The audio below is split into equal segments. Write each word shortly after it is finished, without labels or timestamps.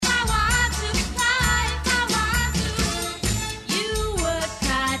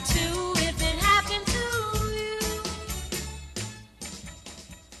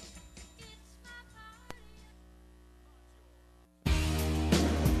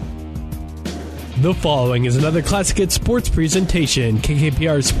The following is another Classic Hits sports presentation.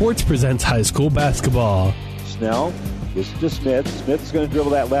 KKPR Sports presents high school basketball. Snell gives it to Smith. Smith's going to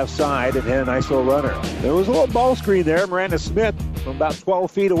dribble that left side and hit a nice little runner. There was a little ball screen there. Miranda Smith from about 12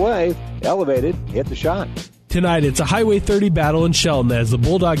 feet away, elevated, hit the shot. Tonight, it's a Highway 30 battle in Shelton as the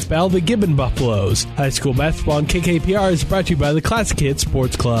Bulldogs battle the Gibbon Buffaloes. High school basketball on KKPR is brought to you by the Classic Hits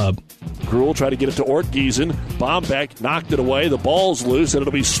Sports Club. Gruel tried to get it to Ortgiesen. Bombeck knocked it away. The ball's loose, and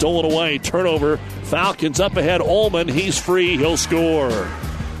it'll be stolen away. Turnover. Falcons up ahead. Ullman, he's free. He'll score.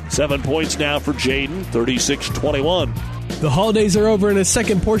 7 points now for Jaden, 36-21. The holidays are over and a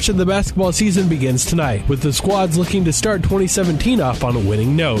second portion of the basketball season begins tonight, with the squads looking to start 2017 off on a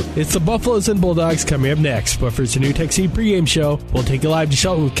winning note. It's the Buffaloes and Bulldogs coming up next, but first a New Tech Seed pregame show. We'll take you live to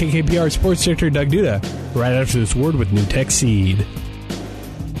Shelton with KKPR Sports Director Doug Duda right after this word with New Tech Seed.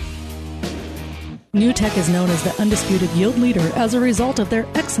 New Tech is known as the undisputed yield leader as a result of their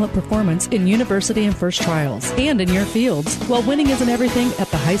excellent performance in university and first trials and in your fields. While winning isn't everything at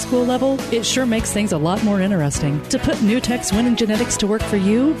the high school level, it sure makes things a lot more interesting. To put New Tech's winning genetics to work for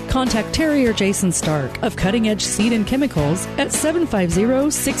you, contact Terry or Jason Stark of Cutting Edge Seed and Chemicals at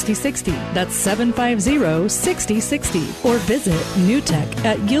 750-6060. That's 750-6060. Or visit newtech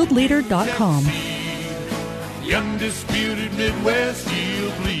at yieldleader.com. The undisputed Midwest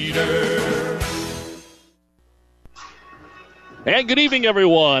yield leader. And good evening,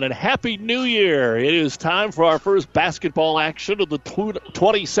 everyone, and Happy New Year. It is time for our first basketball action of the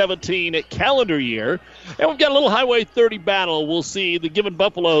 2017 calendar year. And we've got a little Highway 30 battle. We'll see the Gibbon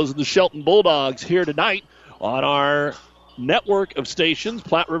Buffaloes and the Shelton Bulldogs here tonight on our network of stations,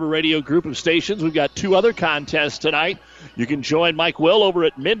 Platte River Radio group of stations. We've got two other contests tonight. You can join Mike Will over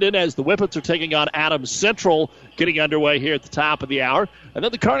at Minden as the Whippets are taking on Adams Central, getting underway here at the top of the hour. And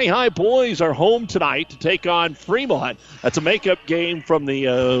then the Kearney High boys are home tonight to take on Fremont. That's a makeup game from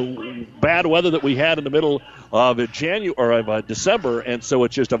the bad weather that we had in the middle of December. And so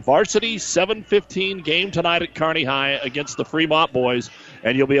it's just a varsity 7:15 game tonight at Kearney High against the Fremont boys.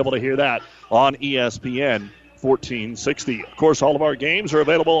 And you'll be able to hear that on ESPN 1460. Of course, all of our games are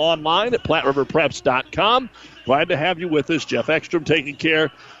available online at PlatteRiverPreps.com. Glad to have you with us. Jeff Ekstrom taking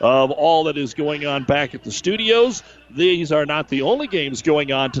care of all that is going on back at the studios. These are not the only games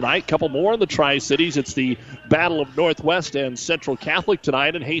going on tonight. A couple more in the Tri-Cities. It's the Battle of Northwest and Central Catholic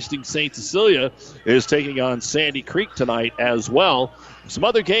tonight, and Hastings St. Cecilia is taking on Sandy Creek tonight as well. Some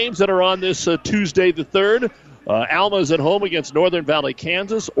other games that are on this Tuesday the 3rd. Alma is at home against Northern Valley,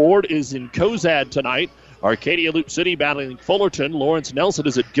 Kansas. Ord is in Cozad tonight. Arcadia Loop City battling Fullerton. Lawrence Nelson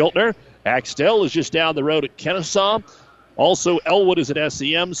is at Giltner. Axtell is just down the road at Kennesaw. Also, Elwood is at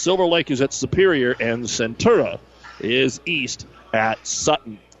SEM. Silver Lake is at Superior. And Centura is east at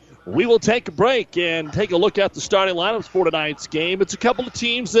Sutton. We will take a break and take a look at the starting lineups for tonight's game. It's a couple of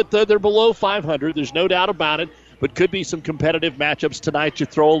teams that they're below 500. There's no doubt about it. But could be some competitive matchups tonight. You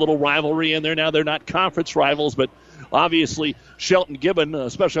throw a little rivalry in there. Now they're not conference rivals, but obviously Shelton Gibbon,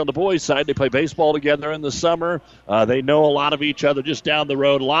 especially on the boys' side, they play baseball together in the summer. They know a lot of each other just down the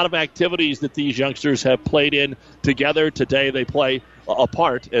road. A lot of activities that these youngsters have played in together. Today they play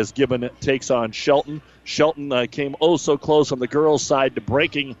apart as Gibbon takes on Shelton. Shelton came so close on the girls' side to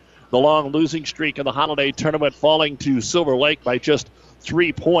breaking the long losing streak in the holiday tournament, falling to Silver Lake by just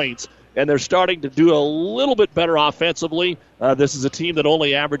 3 points. And they're starting to do a little bit better offensively. This is a team that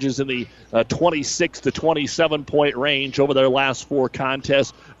only averages in the 26 to 27-point range over their last 4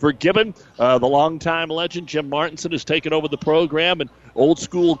 contests. For Gibbon, the longtime legend, Jim Martinson, has taken over the program, and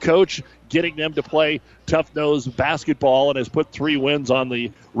old-school coach getting them to play tough-nosed basketball and has put 3 wins on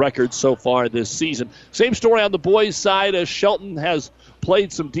the record so far this season. Same story on the boys' side. Shelton has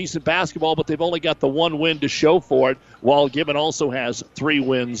played some decent basketball, but they've only got the 1 win to show for it, while Gibbon also has 3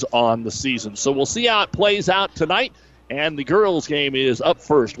 wins on the season. So we'll see how it plays out tonight, and the girls' game is up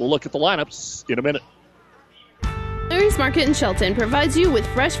first. We'll look at the lineups in a minute. Larry's Market in Shelton provides you with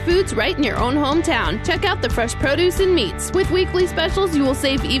fresh foods right in your own hometown. Check out the fresh produce and meats. With weekly specials, you will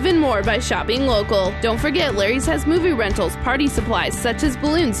save even more by shopping local. Don't forget, Larry's has movie rentals, party supplies such as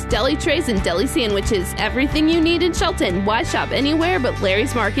balloons, deli trays, and deli sandwiches. Everything you need in Shelton. Why shop anywhere but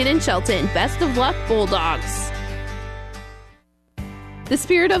Larry's Market in Shelton? Best of luck, Bulldogs. The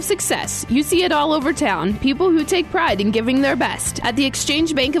spirit of success. You see it all over town. People who take pride in giving their best. At the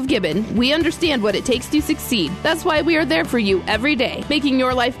Exchange Bank of Gibbon, we understand what it takes to succeed. That's why we are there for you every day, making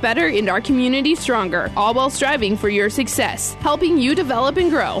your life better and our community stronger, all while striving for your success, helping you develop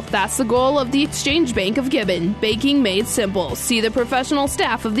and grow. That's the goal of the Exchange Bank of Gibbon. Banking made simple. See the professional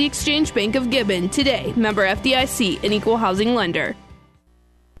staff of the Exchange Bank of Gibbon today. Member FDIC, an equal housing lender.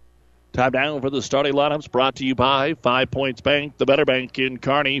 Time down for the starting lineups, brought to you by 5 Points Bank, the better bank in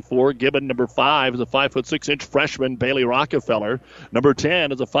Kearney. For Gibbon, number 5 is a 5'6" freshman, Bailey Rockefeller. Number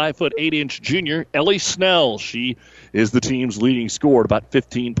 10 is a 5'8" junior, Ellie Snell. She is the team's leading scorer, about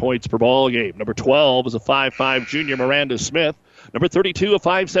 15 points per ball game. Number 12 is a 5'5" junior, Miranda Smith. Number 32, a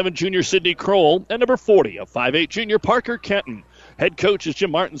 5'7" junior, Sydney Kroll. And number 40, a 5'8" junior, Parker Kenton. Head coach is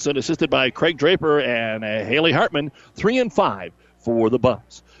Jim Martinson, assisted by Craig Draper and Haley Hartman. 3 and 5 for the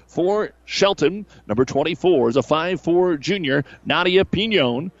Buffs. For Shelton, number 24 is a 5'4" junior, Nadia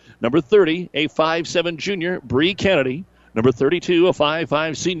Pignon. Number 30, a 5'7" junior, Bree Kennedy. Number 32, a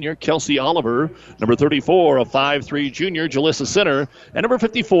 5'5" senior, Kelsey Oliver. Number 34, a 5'3" junior, Jalissa Sinner. And number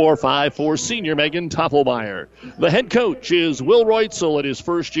 54, 5'4" senior, Megan Toppelmeyer. The head coach is Will Reutzel in his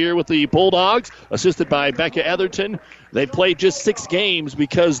first year with the Bulldogs, assisted by Becca Etherton. They played just 6 games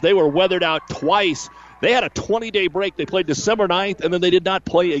because they were weathered out twice. They had a 20-day break. They played December 9th, and then they did not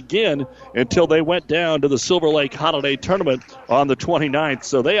play again until they went down to the Silver Lake Holiday Tournament on the 29th.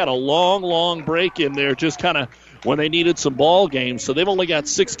 So they had a long, long break in there, just kind of when they needed some ball games. So they've only got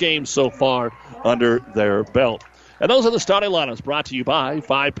 6 games so far under their belt. And those are the starting lineups, brought to you by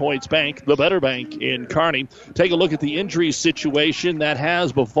 5 Points Bank, the better bank in Kearney. Take a look at the injury situation that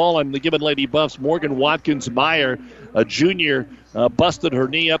has befallen the Gibbon Lady Buffs. Morgan Watkins-Meyer, a junior, busted her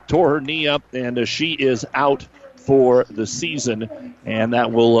knee up, tore her knee up, and she is out for the season. And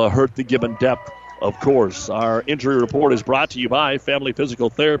that will hurt the Gibbon depth, of course. Our injury report is brought to you by Family Physical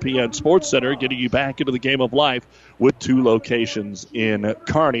Therapy and Sports Center, getting you back into the game of life with 2 locations in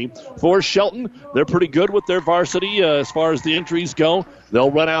Kearney. For Shelton, they're pretty good with their varsity as far as the injuries go.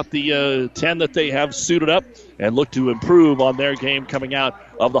 They'll run out the 10 that they have suited up and look to improve on their game coming out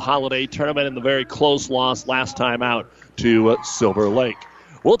of the holiday tournament and the very close loss last time out to Silver Lake.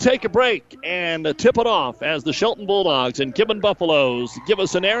 We'll take a break and tip it off as the Shelton Bulldogs and Gibbon Buffaloes give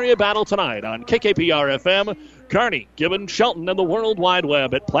us an area battle tonight on KKPR-FM, Kearney, Gibbon, Shelton, and the World Wide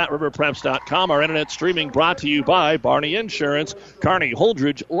Web at PlatteRiverPreps.com. Our internet streaming brought to you by Barney Insurance, Kearney,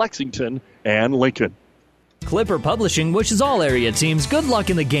 Holdridge, Lexington, and Lincoln. Clipper Publishing wishes all area teams good luck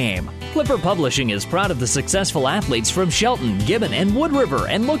in the game. Clipper Publishing is proud of the successful athletes from Shelton, Gibbon, and Wood River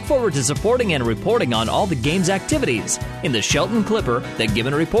and look forward to supporting and reporting on all the game's activities in the Shelton Clipper, the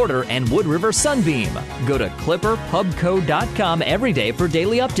Gibbon Reporter, and Wood River Sunbeam. Go to clipperpubco.com every day for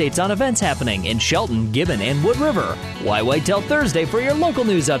daily updates on events happening in Shelton, Gibbon, and Wood River. Why wait till Thursday for your local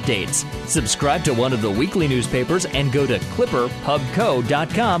news updates? Subscribe to one of the weekly newspapers and go to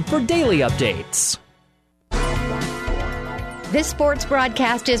clipperpubco.com for daily updates. This sports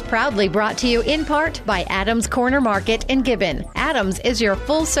broadcast is proudly brought to you in part by Adams Corner Market in Gibbon. Adams is your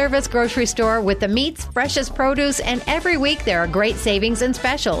full-service grocery store with the meats, freshest produce, and every week there are great savings and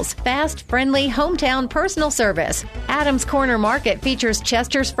specials. Fast, friendly, hometown personal service. Adams Corner Market features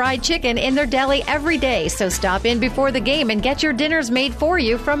Chester's Fried Chicken in their deli every day, so stop in before the game and get your dinners made for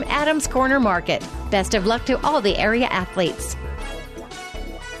you from Adams Corner Market. Best of luck to all the area athletes.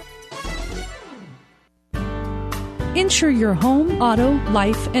 Insure your home, auto,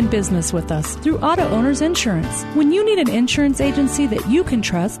 life, and business with us through Auto Owners Insurance. When you need an insurance agency that you can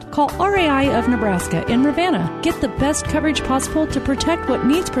trust, call RAI of Nebraska in Ravenna. Get the best coverage possible to protect what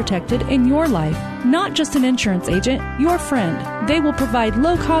needs protected in your life. Not just an insurance agent, your friend. They will provide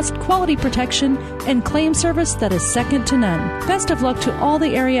low-cost, quality protection and claim service that is second to none. Best of luck to all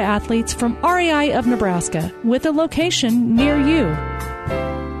the area athletes from RAI of Nebraska, with a location near you.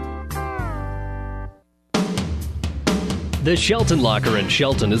 The Shelton Locker in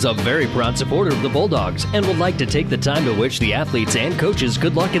Shelton is a very proud supporter of the Bulldogs and would like to take the time to wish the athletes and coaches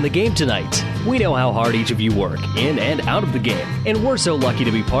good luck in the game tonight. We know how hard each of you work, in and out of the game, and we're so lucky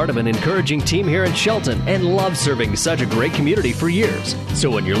to be part of an encouraging team here in Shelton and love serving such a great community for years.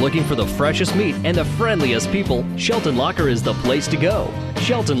 So when you're looking for the freshest meat and the friendliest people, Shelton Locker is the place to go.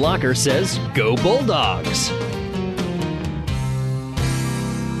 Shelton Locker says, go Bulldogs!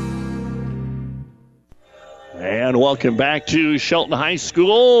 And welcome back to Shelton High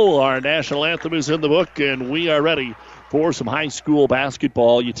School. Our national anthem is in the book, and we are ready for some high school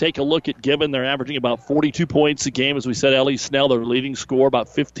basketball. You take a look at Gibbon. They're averaging about 42 points a game. As we said, Ellie Snell, their leading scorer, about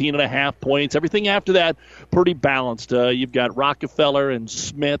 15.5 points. Everything after that, pretty balanced. You've got Rockefeller and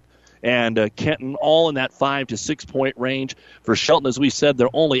Smith and Kenton, all in that 5 to 6 point range. For Shelton, as we said, they're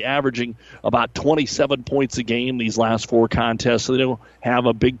only averaging about 27 points a game these last 4 contests, so they don't have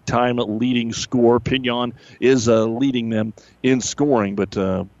a big-time leading scorer. Pignon is leading them in scoring, but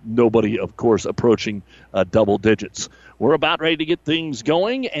nobody, of course, approaching double digits. We're about ready to get things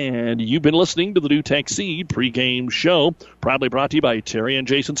going, and you've been listening to the NewTek Seed pregame show, proudly brought to you by Terry and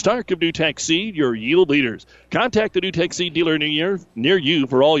Jason Stark of NewTek Seed, your yield leaders. Contact the NewTek Seed dealer near you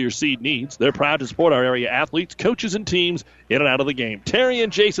for all your seed needs. They're proud to support our area athletes, coaches, and teams in and out of the game. Terry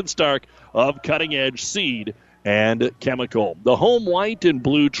and Jason Stark of Cutting Edge Seed and Chemical. The home white and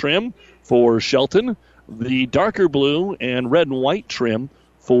blue trim for Shelton, the darker blue and red and white trim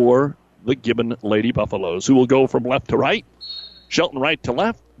for the Gibbon Lady Buffaloes, who will go from left to right. Shelton right to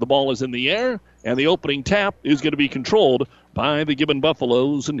left. The ball is in the air, and the opening tap is going to be controlled by the Gibbon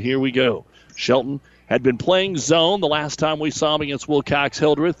Buffaloes, and here we go. Shelton had been playing zone the last time we saw them against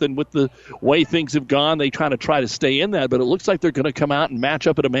Wilcox-Hildreth, and with the way things have gone, they try to stay in that, but it looks like they're going to come out and match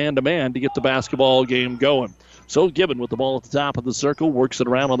up at a man-to-man to get the basketball game going. So Gibbon with the ball at the top of the circle, works it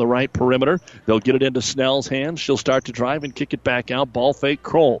around on the right perimeter. They'll get it into Snell's hands. She'll start to drive and kick it back out. Ball fake,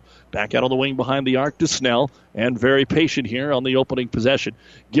 Kroll. Back out on the wing behind the arc to Snell, and very patient here on the opening possession.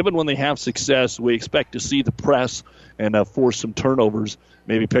 Gibbon, when they have success, we expect to see the press and force some turnovers,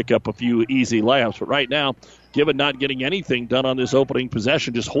 maybe pick up a few easy layups. But right now, Gibbon not getting anything done on this opening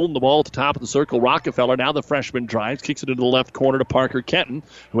possession, just holding the ball at the top of the circle. Rockefeller, now the freshman drives, kicks it into the left corner to Parker Kenton,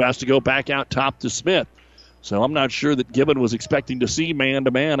 who has to go back out top to Smith. So I'm not sure that Gibbon was expecting to see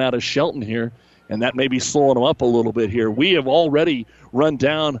man-to-man out of Shelton here, and that may be slowing them up a little bit here. We have already run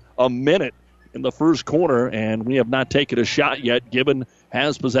down a minute in the first quarter, and we have not taken a shot yet. Gibbon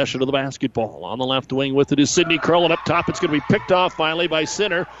has possession of the basketball. On the left wing with it is Sydney Kroll, and up top it's going to be picked off finally by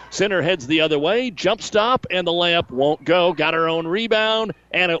Center. Center heads the other way, jump stop, and the layup won't go. Got her own rebound,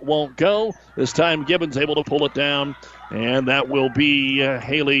 and it won't go. This time Gibbon's able to pull it down, and that will be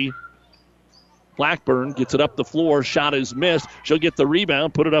Haley Blackburn. Gets it up the floor. Shot is missed. She'll get the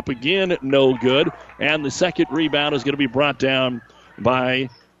rebound, put it up again, no good. And the second rebound is going to be brought down by,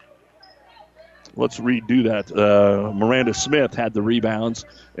 let's redo that. Miranda Smith had the rebounds,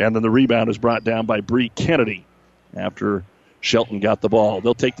 and then the rebound is brought down by Bree Kennedy after Shelton got the ball.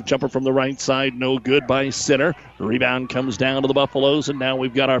 They'll take the jumper from the right side, no good by Center. The rebound comes down to the Buffaloes, and now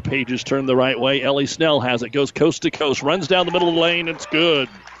we've got our pages turned the right way. Ellie Snell has it, goes coast to coast, runs down the middle of the lane, it's good.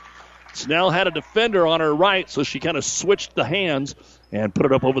 Snell had a defender on her right, so she kind of switched the hands and put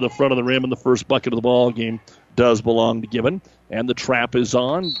it up over the front of the rim, and the first bucket of the ball game does belong to Gibbon. And the trap is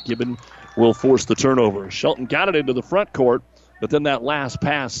on. Gibbon will force the turnover. Shelton got it into the front court, but then that last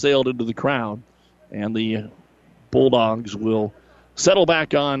pass sailed into the crowd, and the Bulldogs will settle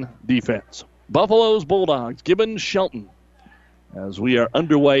back on defense. Buffaloes, Bulldogs, Gibbon, Shelton. As we are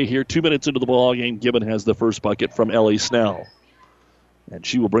underway here, 2 minutes into the ball game, Gibbon has the first bucket from Ellie Snell. And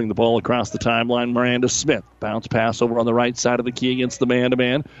she will bring the ball across the timeline. Miranda Smith. Bounce pass over on the right side of the key against the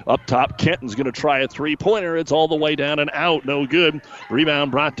man-to-man. Up top, Kenton's going to try a three-pointer. It's all the way down and out. No good.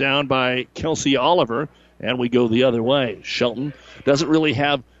 Rebound brought down by Kelsey Oliver. And we go the other way. Shelton doesn't really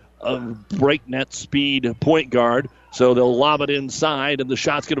have a breakneck speed point guard, so they'll lob it inside, and the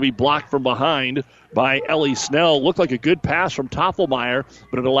shot's going to be blocked from behind by Ellie Snell. Looked like a good pass from Toffelmeyer,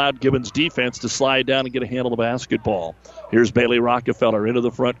 but it allowed Gibbon's defense to slide down and get a handle of the basketball. Here's Bailey Rockefeller into the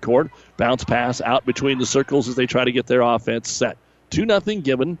front court. Bounce pass out between the circles as they try to get their offense set. 2-0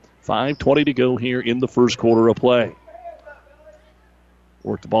 Gibbon. 5:20 to go here in the first quarter of play.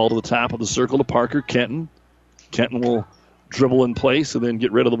 Work the ball to the top of the circle to Parker Kenton. Kenton will dribble in place and then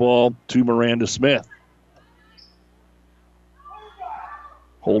get rid of the ball to Miranda Smith.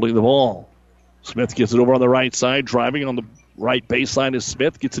 Holding the ball. Smith gets it over on the right side. Driving on the right baseline is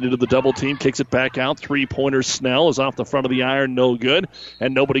Smith. Gets it into the double team. Kicks it back out. Three-pointer Snell is off the front of the iron. No good.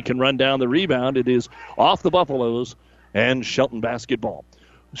 And nobody can run down the rebound. It is off the Buffaloes and Shelton basketball.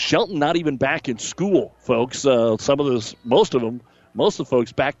 Shelton not even back in school, folks. Most of the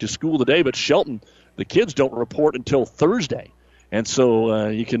folks back to school today, but Shelton, the kids don't report until Thursday. And so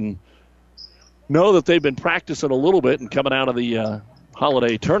you can know that they've been practicing a little bit and coming out of the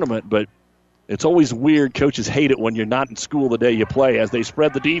holiday tournament, but it's always weird. Coaches hate it when you're not in school the day you play. As they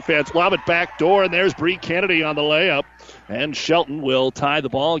spread the defense, lob it back door, and there's Bree Kennedy on the layup. And Shelton will tie the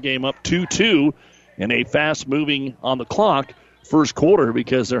ball game up 2-2 in a fast-moving on the clock first quarter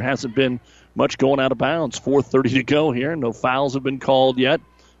because there hasn't been much going out of bounds. 4:30 to go here. No fouls have been called yet.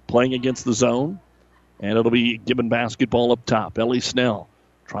 Playing against the zone. And it'll be Gibbon basketball up top. Ellie Snell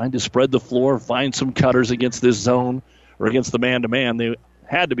trying to spread the floor, find some cutters against this zone or against the man-to-man. They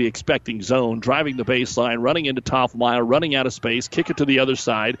had to be expecting zone, driving the baseline, running into Toffelmeyer, running out of space, kick it to the other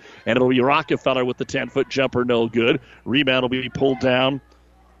side, and it'll be Rockefeller with the 10-foot jumper, no good. Rebound will be pulled down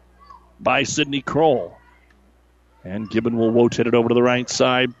by Sydney Kroll. And Gibbon will rotate it over to the right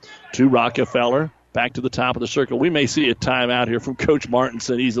side to Rockefeller. back to the top of the circle. We may see a timeout here from Coach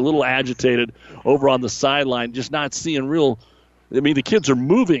Martinson. He's a little agitated over on the sideline, just not seeing the kids are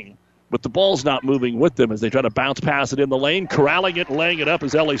moving, but the ball's not moving with them as they try to bounce pass it in the lane. Corralling it and laying it up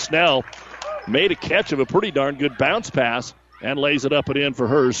as Ellie Snell made a catch of a pretty darn good bounce pass and lays it up and in for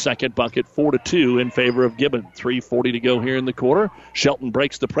her second bucket, 4-2 in favor of Gibbon. 3:40 to go here in the quarter. Shelton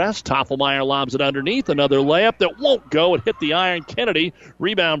breaks the press. Toffelmeyer lobs it underneath. Another layup that won't go. It hit the iron. Kennedy.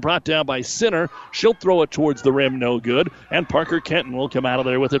 Rebound brought down by Sinner. She'll throw it towards the rim. No good. And Parker Kenton will come out of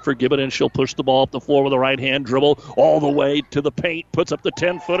there with it for Gibbon, and she'll push the ball up the floor with a right-hand dribble all the way to the paint. Puts up the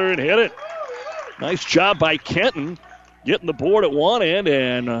 10-footer and hit it. Nice job by Kenton getting the board at one end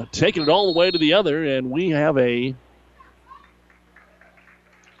and taking it all the way to the other. And we have a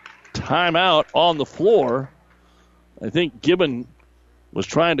timeout on the floor. I think Gibbon was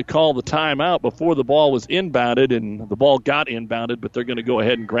trying to call the timeout before the ball was inbounded, and the ball got inbounded, but they're going to go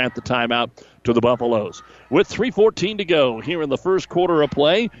ahead and grant the timeout to the Buffaloes. With 3:14 to go here in the first quarter of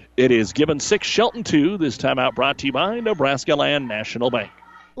play, it is Gibbon 6, Shelton 2. This timeout brought to you by Nebraska Land National Bank.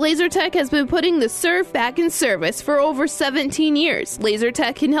 LaserTech has been putting the serve back in service for over 17 years.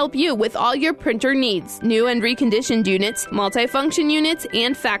 LaserTech can help you with all your printer needs. New and reconditioned units, multifunction units,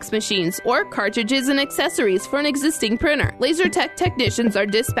 and fax machines, or cartridges and accessories for an existing printer. LaserTech technicians are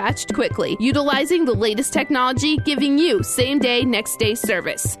dispatched quickly, utilizing the latest technology, giving you same-day, next-day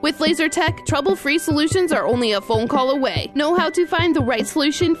service. With LaserTech, trouble-free solutions are only a phone call away. Know how to find the right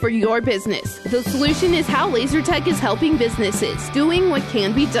solution for your business. The solution is how LaserTech is helping businesses, doing what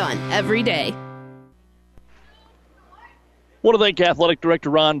can be done every day. Want to thank Athletic Director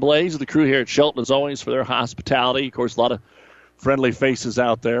Ron Blaze, the crew here at Shelton, as always, for their hospitality. Of course, a lot of friendly faces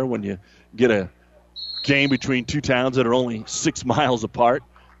out there when you get a game between two towns that are only 6 miles apart.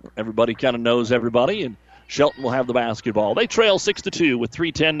 Everybody kind of knows everybody, and Shelton will have the basketball. They trail 6-2 with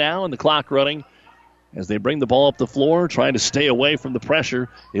 3:10 now and the clock running. As they bring the ball up the floor, trying to stay away from the pressure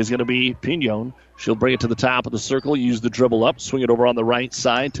is going to be Pignon. She'll bring it to the top of the circle, use the dribble up, swing it over on the right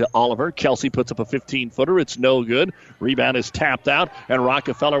side to Oliver. Kelsey puts up a 15-footer. It's no good. Rebound is tapped out, and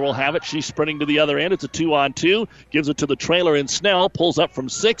Rockefeller will have it. She's sprinting to the other end. It's a 2-on-2. Gives it to the trailer in Snell. Pulls up from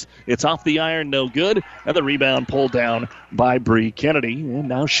 6. It's off the iron, no good. And the rebound pulled down by Bree Kennedy. And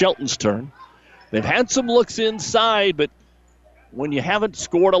now Shelton's turn. They've had some looks inside, but when you haven't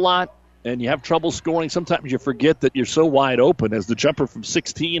scored a lot, and you have trouble scoring, sometimes you forget that you're so wide open. As the jumper from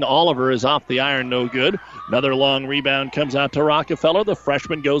 16, Oliver, is off the iron, no good. Another long rebound comes out to Rockefeller. The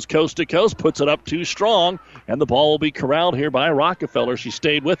freshman goes coast to coast, puts it up too strong, and the ball will be corralled here by Rockefeller. She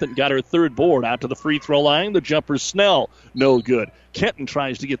stayed with it and got her third board out to the free throw line. The jumper, Snell, no good. Kenton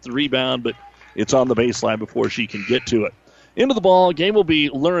tries to get the rebound, but it's on the baseline before she can get to it. Into the ball game will be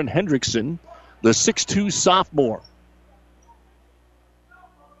Lauren Hendrickson, the 6'2 sophomore.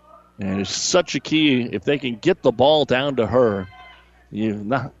 And it's such a key if they can get the ball down to her.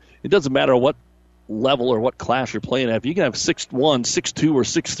 It doesn't matter what level or what class you're playing at. If you can have 6'1", 6'2", or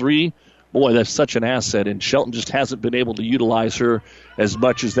 6'3", boy, that's such an asset. And Shelton just hasn't been able to utilize her as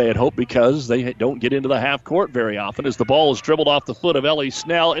much as they had hoped because they don't get into the half court very often. As the ball is dribbled off the foot of Ellie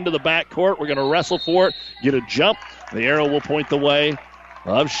Snell into the back court, we're going to wrestle for it, get a jump. The arrow will point the way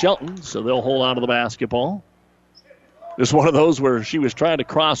of Shelton, so they'll hold on to the basketball. It's one of those where she was trying to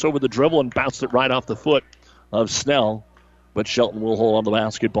cross over the dribble and bounced it right off the foot of Snell, but Shelton will hold on the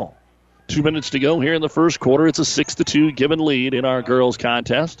basketball. 2 minutes to go here in the first quarter. It's a 6-2 Gibbon lead in our girls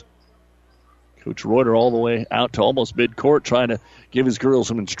contest. Coach Reuter all the way out to almost midcourt trying to give his girls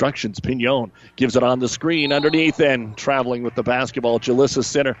some instructions. Pignon gives it on the screen underneath and traveling with the basketball. Jalissa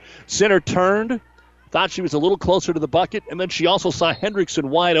Sinner. Sinner turned, thought she was a little closer to the bucket, and then she also saw Hendrickson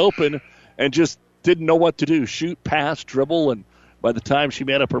wide open and just didn't know what to do. Shoot, pass, dribble, and by the time she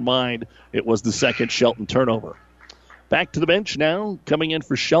made up her mind, it was the second Shelton turnover. Back to the bench now. Coming in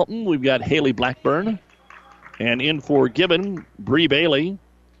for Shelton, we've got Haley Blackburn. And in for Gibbon, Bree Bailey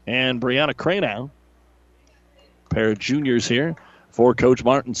and Brianna Cranow. Pair of juniors here for Coach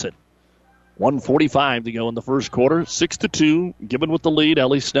Martinson. 1:45 to go in the first quarter. 6-2. Gibbon with the lead.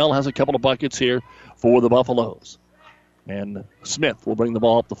 Ellie Snell has a couple of buckets here for the Buffaloes. And Smith will bring the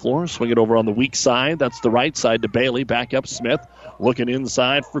ball up the floor, swing it over on the weak side. That's the right side to Bailey. Back up Smith, looking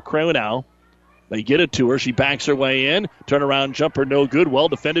inside for Cranow. They get it to her. She backs her way in. Turnaround jumper, no good. Well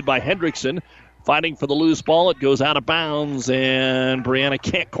defended by Hendrickson. Fighting for the loose ball. It goes out of bounds, and Brianna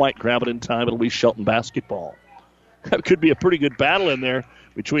can't quite grab it in time. It'll be Shelton basketball. That could be a pretty good battle in there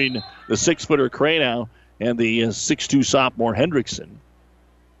between the 6-footer Cranow and the 6'2 sophomore Hendrickson.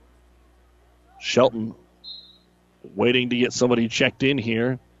 Shelton waiting to get somebody checked in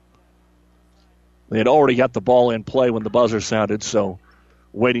here. They had already got the ball in play when the buzzer sounded, so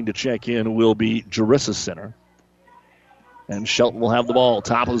waiting to check in will be Jerissa Center. And Shelton will have the ball.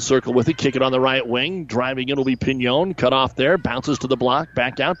 Top of the circle with it. Kick it on the right wing. Driving in will be Pignon. Cut off there. Bounces to the block.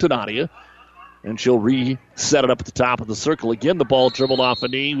 Back out to Nadia. And she'll reset it up at the top of the circle. Again, the ball dribbled off a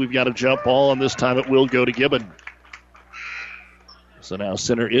knee. We've got a jump ball, and this time it will go to Gibbon. So now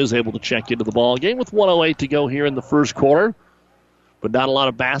Center is able to check into the ball game with 1:08 to go here in the first quarter. But not a lot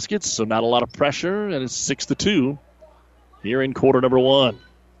of baskets, so not a lot of pressure, and it's 6-2 here in quarter number one.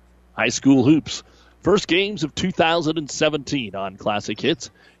 High school hoops. First games of 2017 on Classic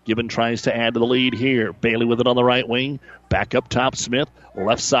Hits. Gibbon tries to add to the lead here. Bailey with it on the right wing. Back up top, Smith.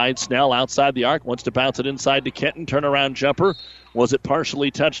 Left side, Snell outside the arc. Wants to bounce it inside to Kenton. Turnaround jumper. Was it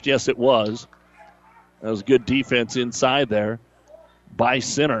partially touched? Yes, it was. That was good defense inside there by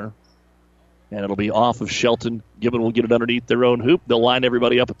Center. And it'll be off of Shelton. Gibbon will get it underneath their own hoop. They'll line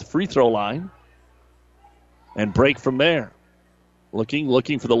everybody up at the free throw line and break from there.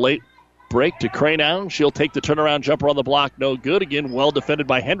 Looking for the late break to Cranow. She'll take the turnaround jumper on the block. No good. Again, well defended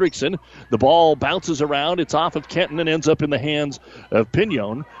by Hendrickson. The ball bounces around. It's off of Kenton and ends up in the hands of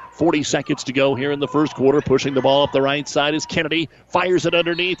Pignon. 40 seconds to go here in the first quarter. Pushing the ball up the right side is Kennedy. Fires it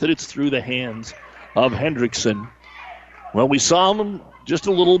underneath, and it's through the hands of Hendrickson. Well, we saw them just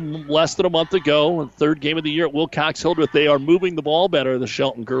a little less than a month ago. Third game of the year at Wilcox-Hildreth. They are moving the ball better, the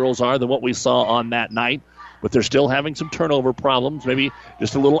Shelton girls are, than what we saw on that night. But they're still having some turnover problems, maybe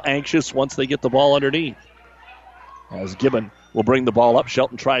just a little anxious once they get the ball underneath. As Gibbon will bring the ball up,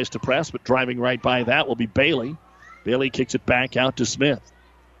 Shelton tries to press, but driving right by that will be Bailey. Bailey kicks it back out to Smith.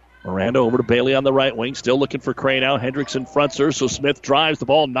 Miranda over to Bailey on the right wing, still looking for Cranow. Hendrickson fronts her, so Smith drives. The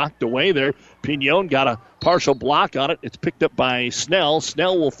ball knocked away there. Pignon got a partial block on it. It's picked up by Snell.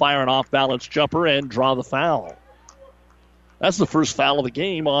 Snell will fire an off-balance jumper and draw the foul. That's the first foul of the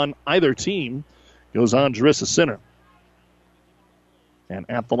game on either team. Goes on Jerissa Center. And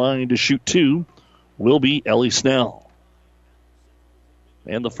at the line to shoot two will be Ellie Snell.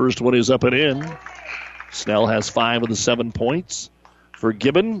 And the first one is up and in. Snell has 5 of the 7 points. For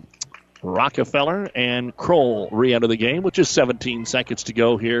Gibbon, Rockefeller, and Kroll re-enter the game, which is 17 seconds to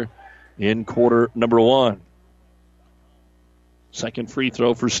go here in quarter number one. Second free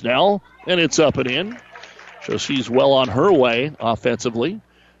throw for Snell, and it's up and in. So she's well on her way offensively.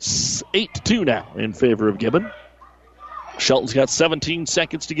 8-2 now in favor of Gibbon. Shelton's got 17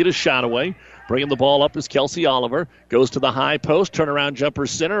 seconds to get his shot away. Bringing the ball up is Kelsey Oliver. Goes to the high post. Turnaround jumper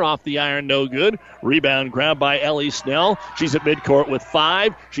center. Off the iron, no good. Rebound grabbed by Ellie Snell. She's at midcourt with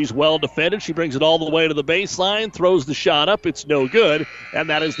 5. She's well defended. She brings it all the way to the baseline. Throws the shot up. It's no good. And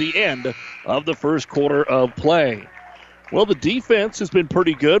that is the end of the first quarter of play. Well, the defense has been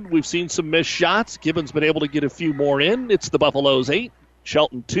pretty good. We've seen some missed shots. Gibbon's been able to get a few more in. It's the Buffaloes 8,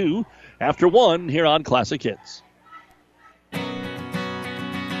 Shelton 2, after 1 here on Classic Hits.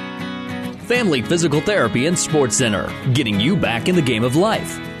 Family Physical Therapy and Sports Center, getting you back in the game of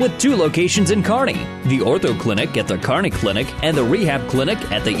life. With 2 locations in Kearney, the Ortho Clinic at the Kearney Clinic and the Rehab Clinic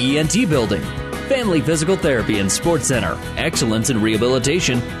at the ENT Building. Family Physical Therapy and Sports Center, excellence in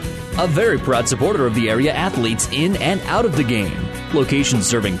rehabilitation. A very proud supporter of the area athletes in and out of the game. Locations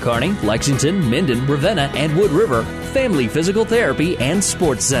serving Kearney, Lexington, Minden, Ravenna, and Wood River. Family Physical Therapy and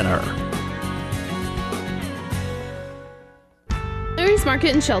Sports Center. Larry's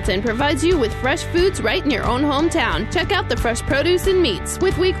Market in Shelton provides you with fresh foods right in your own hometown. Check out the fresh produce and meats.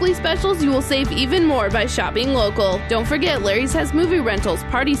 With weekly specials, you will save even more by shopping local. Don't forget, Larry's has movie rentals,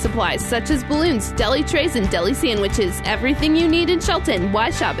 party supplies such as balloons, deli trays, and deli sandwiches. Everything you need in Shelton.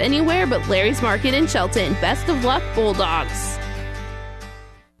 Why shop anywhere but Larry's Market in Shelton? Best of luck, Bulldogs.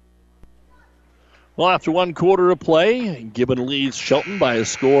 Well, after 1 quarter of play, Gibbon leads Shelton by a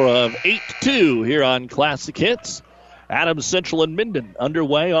score of 8-2 here on Classic Hits. Adams Central and Minden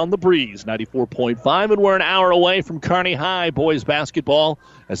underway on the breeze, 94.5, and we're an hour away from Kearney High boys basketball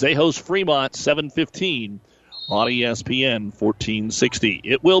as they host Fremont 7:15 on ESPN 1460.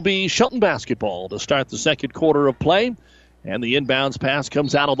 It will be Shelton basketball to start the second quarter of play, and the inbounds pass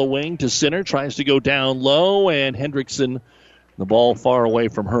comes out of the wing to center, tries to go down low, and Hendrickson, the ball far away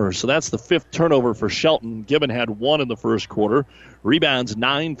from her. So that's the 5th turnover for Shelton. Gibbon had 1 in the first quarter. Rebounds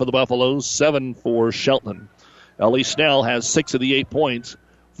 9 for the Buffaloes, 7 for Shelton. Ellie Snell has 6 of the 8 points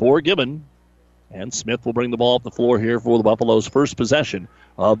for Gibbon. And Smith will bring the ball up the floor here for the Buffaloes' first possession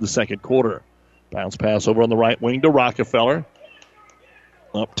of the second quarter. Bounce pass over on the right wing to Rockefeller.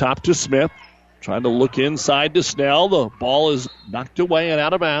 Up top to Smith. Trying to look inside to Snell. The ball is knocked away and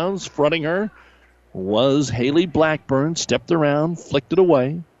out of bounds. Fronting her was Haley Blackburn. Stepped around, flicked it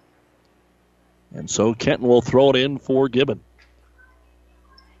away. And so Kenton will throw it in for Gibbon.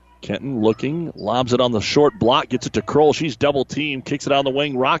 Kenton looking, lobs it on the short block, gets it to Kroll. She's double teamed, kicks it on the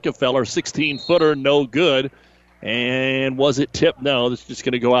wing. Rockefeller, 16-footer, no good. And was it tipped? No, it's just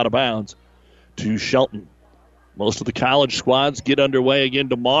going to go out of bounds to Shelton. Most of the college squads get underway again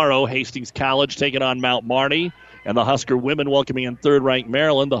tomorrow. Hastings College taking on Mount Marty. And the Husker women welcoming in third-ranked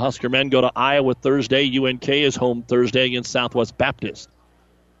Maryland. The Husker men go to Iowa Thursday. UNK is home Thursday against Southwest Baptist.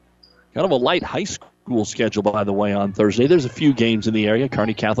 Kind of a light high school schedule, by the way, on Thursday. There's a few games in the area.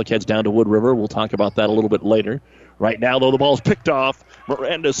 Kearney Catholic heads down to Wood River. We'll talk about that a little bit later. Right now, though, the ball's picked off.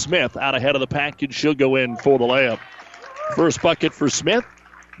 Miranda Smith out ahead of the pack, and she'll go in for the layup. First bucket for Smith,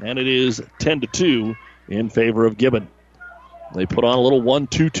 and it is 10-2 in favor of Gibbon. They put on a little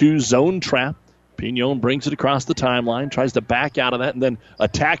 1-2-2 zone trap. Pignon brings it across the timeline, tries to back out of that, and then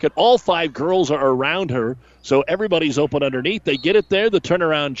attack it. All 5 girls are around her, so everybody's open underneath. They get it there, the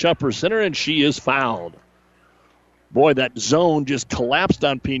turnaround jumper center, and she is fouled. Boy, that zone just collapsed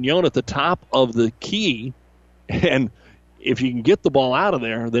on Pignon at the top of the key, and if you can get the ball out of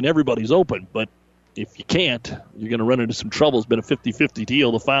there, then everybody's open. But if you can't, you're going to run into some trouble. It's been a 50-50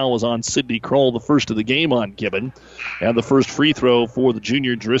 deal. The foul was on Sydney Kroll, the first of the game on Gibbon, and the first free throw for the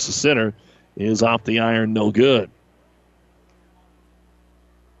junior Jerissa Center is off the iron, no good.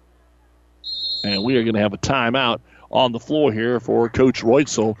 And we are going to have a timeout on the floor here for Coach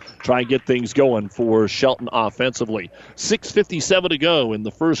Reutzel. Try and get things going for Shelton offensively. 6:57 to go in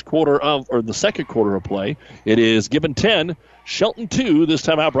the the second quarter of play. It is Gibbon 10, Shelton 2. This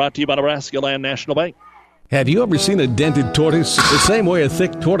timeout brought to you by Nebraska Land National Bank. Have you ever seen a dented tortoise? The same way a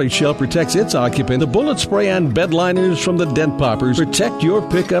thick tortoise shell protects its occupant, the bullet spray-on bed liners from the Dent Poppers protect your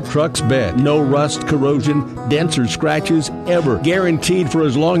pickup truck's bed. No rust, corrosion, dents, or scratches ever. Guaranteed for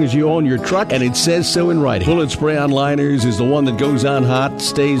as long as you own your truck, and it says so in writing. Bullet spray-on liners is the one that goes on hot,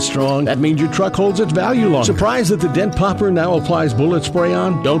 stays strong. That means your truck holds its value longer. Surprised that the Dent Popper now applies bullet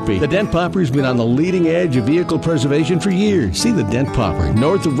spray-on? Don't be. The Dent Popper's been on the leading edge of vehicle preservation for years. See the Dent Popper,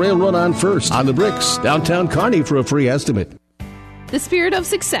 north of Railroad on First, on the Bricks, downtown Kearney for a free estimate. The spirit of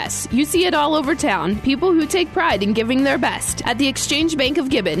success. You see it all over town. People who take pride in giving their best. At the Exchange Bank of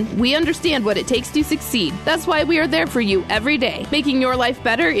Gibbon, we understand what it takes to succeed. That's why we are there for you every day, making your life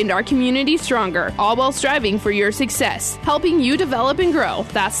better and our community stronger, all while striving for your success, helping you develop and grow.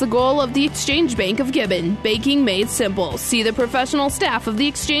 That's the goal of the Exchange Bank of Gibbon. Banking made simple. See the professional staff of the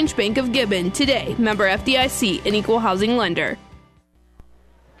Exchange Bank of Gibbon today. Member FDIC, an equal housing lender.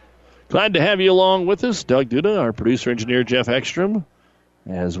 Glad to have you along with us. Doug Duda, our producer-engineer Jeff Ekstrom,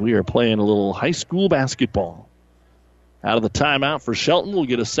 as we are playing a little high school basketball. Out of the timeout for Shelton, we'll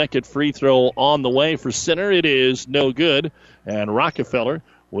get a second free throw on the way for center. It is no good, and Rockefeller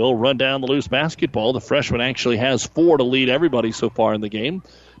will run down the loose basketball. The freshman actually has 4 to lead everybody so far in the game.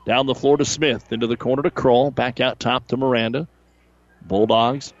 Down the floor to Smith, into the corner to Kroll, back out top to Miranda.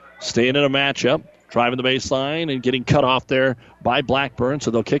 Bulldogs staying in a matchup. Driving the baseline and getting cut off there by Blackburn,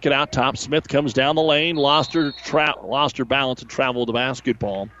 so they'll kick it out top. Smith comes down the lane, lost her balance and traveled the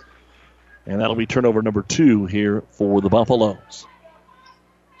basketball. And that'll be turnover number 2 here for the Buffaloes.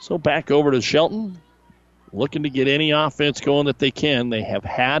 So back over to Shelton, looking to get any offense going that they can. They have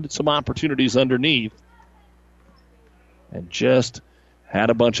had some opportunities underneath and just had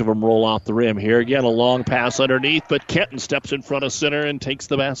a bunch of them roll off the rim. Here again, a long pass underneath, but Kenton steps in front of center and takes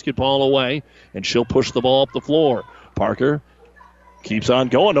the basketball away, and she'll push the ball up the floor. Parker keeps on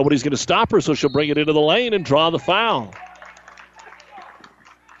going. Nobody's going to stop her, so she'll bring it into the lane and draw the foul.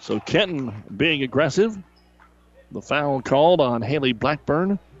 So Kenton being aggressive. The foul called on Haley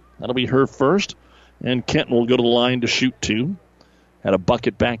Blackburn. That'll be her first, and Kenton will go to the line to shoot 2. Had a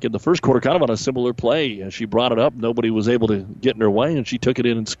bucket back in the first quarter, kind of on a similar play. As she brought it up, nobody was able to get in her way, and she took it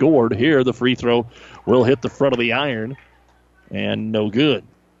in and scored. Here, the free throw will hit the front of the iron, and no good.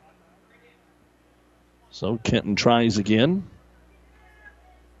 So Kenton tries again.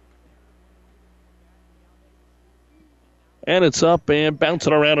 And it's up and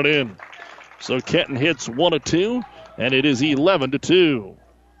bouncing around and in. So Kenton hits 1 of 2, and it is 11-2.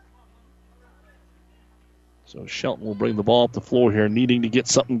 So Shelton will bring the ball up the floor here, needing to get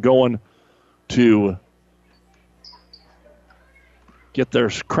something going to get their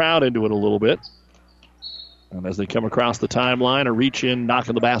crowd into it a little bit. And as they come across the timeline, a reach in,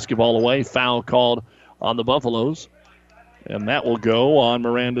 knocking the basketball away. Foul called on the Buffaloes. And that will go on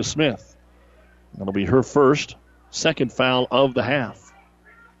Miranda Smith. That'll be her first, second foul of the half.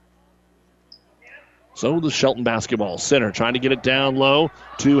 So the Shelton basketball center trying to get it down low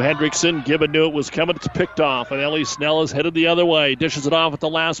to Hendrickson. Gibbon knew it was coming. It's picked off, and Ellie Snell is headed the other way. Dishes it off at the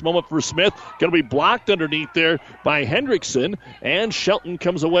last moment for Smith. Going to be blocked underneath there by Hendrickson, and Shelton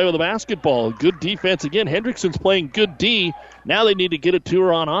comes away with a basketball. Good defense again. Hendrickson's playing good D. Now they need to get it to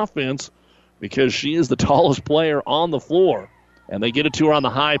her on offense because she is the tallest player on the floor. And they get it to her on the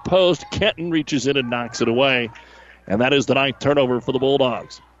high post. Kenton reaches in and knocks it away. And that is the 9th turnover for the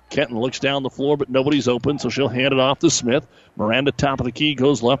Bulldogs. Kenton looks down the floor, but nobody's open, so she'll hand it off to Smith. Miranda, top of the key,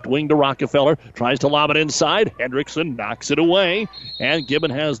 goes left wing to Rockefeller. Tries to lob it inside. Hendrickson knocks it away. And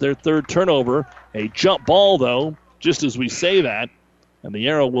Gibbon has their 3rd turnover. A jump ball, though, just as we say that. And the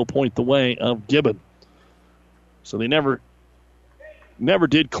arrow will point the way of Gibbon. So they never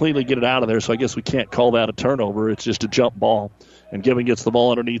did cleanly get it out of there, so I guess we can't call that a turnover. It's just a jump ball. And Gibbon gets the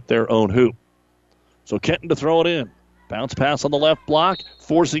ball underneath their own hoop. So Kenton to throw it in. Bounce pass on the left block.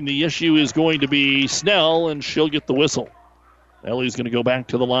 Forcing the issue is going to be Snell, and she'll get the whistle. Ellie's going to go back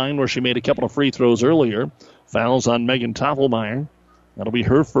to the line where she made a couple of free throws earlier. Fouls on Megan Toffelmeyer. That'll be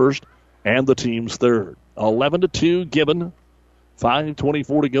her first and the team's 3rd. 11-2 Gibbon.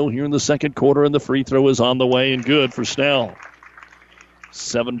 5:24 to go here in the second quarter, and the free throw is on the way and good for Snell.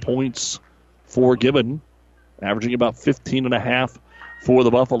 7 points for Gibbon, averaging about 15.5 for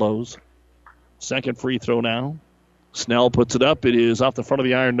the Buffaloes. Second free throw now. Snell puts it up. It is off the front of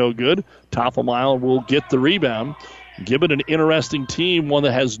the iron, no good. Toffelmeyer will get the rebound. Gibbon, an interesting team, one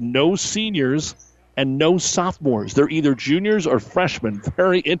that has no seniors and no sophomores. They're either juniors or freshmen.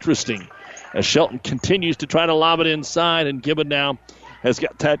 Very interesting. As Shelton continues to try to lob it inside, and Gibbon now has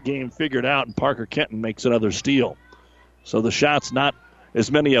got that game figured out, and Parker Kenton makes another steal. So the shots, not as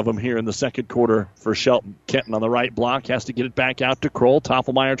many of them here in the second quarter for Shelton. Kenton on the right block has to get it back out to Kroll.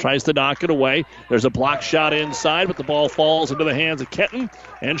 Toffelmeyer tries to knock it away. There's a block shot inside, but the ball falls into the hands of Kenton,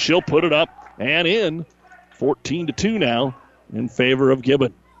 and she'll put it up and in. 14-2 now in favor of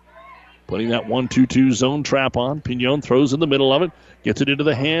Gibbon. Putting that 1-2-2 zone trap on. Pignon throws in the middle of it. Gets it into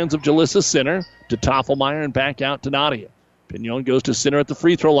the hands of Jalissa Sinner to Toffelmeyer and back out to Nadia. Pignon goes to Sinner at the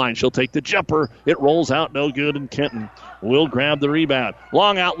free throw line. She'll take the jumper. It rolls out, no good, and Kenton will grab the rebound.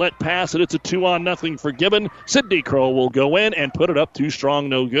 Long outlet pass, and it's a 2-on-0 for Gibbon. Sydney Kroll will go in and put it up too strong,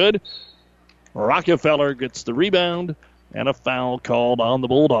 no good. Rockefeller gets the rebound, and a foul called on the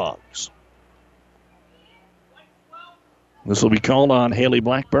Bulldogs. This will be called on Haley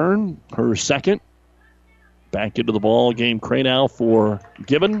Blackburn, her second. Back into the ball game, Cranow for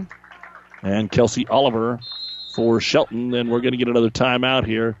Gibbon, and Kelsey Oliver for Shelton. And we're going to get another timeout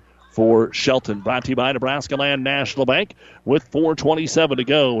here for Shelton. Brought to you by Nebraska Land National Bank. With 4:27 to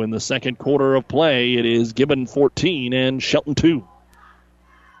go in the second quarter of play, it is Gibbon 14 and Shelton 2.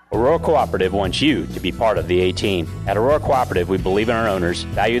 Aurora Cooperative wants you to be part of the A-Team. At Aurora Cooperative, we believe in our owners,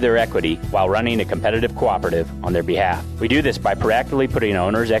 value their equity, while running a competitive cooperative on their behalf. We do this by proactively putting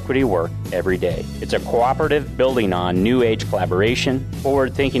owners' equity to work every day. It's a cooperative building on new age collaboration,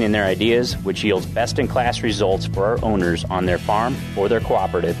 forward thinking in their ideas, which yields best-in-class results for our owners on their farm or their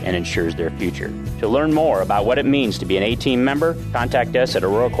cooperative and ensures their future. To learn more about what it means to be an A-Team member, contact us at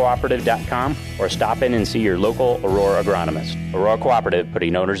auroracooperative.com or stop in and see your local Aurora agronomist. Aurora Cooperative,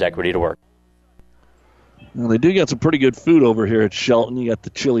 putting owners' equity to work. Well, they do got some pretty good food over here at Shelton. You got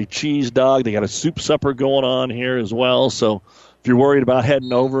the chili cheese dog. They got a soup supper going on here as well. So if you're worried about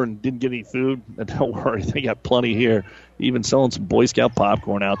heading over and didn't get any food, don't worry. They got plenty here. Even selling some Boy Scout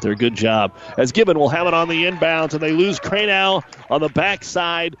popcorn out there. Good job. As Gibbon will have it on the inbounds, and they lose Cranow on the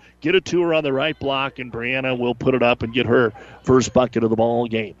backside. Get it to her on the right block, and Brianna will put it up and get her first bucket of the ball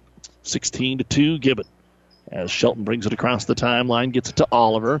game. 16-2 Gibbon. As Shelton brings it across the timeline, gets it to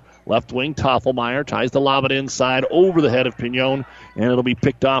Oliver. Left wing, Toffelmeyer tries to lob it inside over the head of Pignon, and it'll be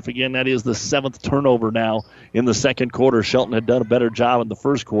picked off again. That is the 7th turnover now in the second quarter. Shelton had done a better job in the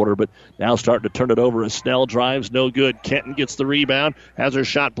first quarter, but now starting to turn it over as Snell drives, no good. Kenton gets the rebound, has her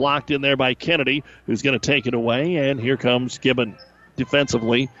shot blocked in there by Kennedy, who's going to take it away, and here comes Gibbon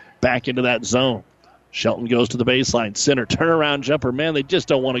defensively back into that zone. Shelton goes to the baseline. Center turnaround jumper. Man, they just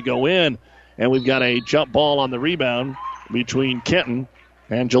don't want to go in. And we've got a jump ball on the rebound between Kenton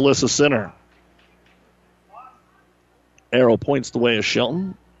and Jalissa Sinner. Arrow points the way of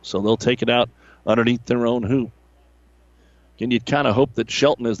Shelton, so they'll take it out underneath their own hoop. Again, you'd kind of hope that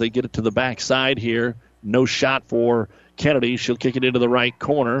Shelton, as they get it to the backside here, no shot for Kennedy. She'll kick it into the right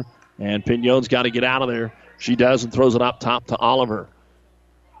corner, and Pignon's got to get out of there. She does and throws it up top to Oliver.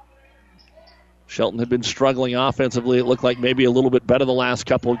 Shelton had been struggling offensively. It looked like maybe a little bit better the last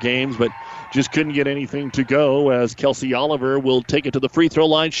couple of games, but just couldn't get anything to go as Kelsey Oliver will take it to the free throw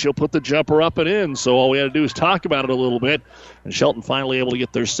line. She'll put the jumper up and in, so all we had to do is talk about it a little bit. And Shelton finally able to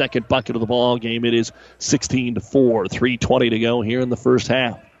get their second bucket of the ball game. It is 16-4, 3:20 to go here in the first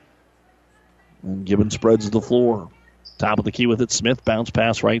half. And Gibbon spreads the floor. Top of the key with it, Smith. Bounce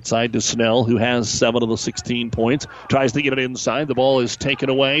pass right side to Snell, who has 7 of the 16 points. Tries to get it inside. The ball is taken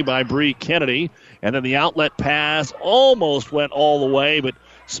away by Bree Kennedy. And then the outlet pass almost went all the way, but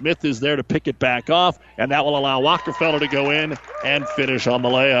Smith is there to pick it back off, and that will allow Rockefeller to go in and finish on the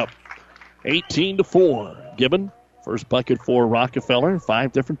layup. 18-4. Gibbon, first bucket for Rockefeller.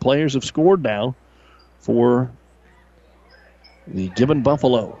 5 different players have scored now for the Gibbon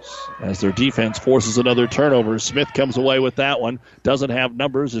Buffaloes as their defense forces another turnover. Smith comes away with that one. Doesn't have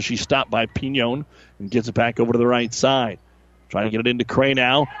numbers as she's stopped by Pignon and gets it back over to the right side. Trying to get it into Cray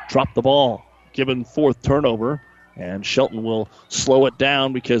now. Drop the ball. Gibbon fourth turnover. And Shelton will slow it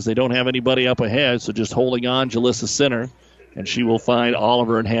down because they don't have anybody up ahead. So just holding on, Jalissa Center. And she will find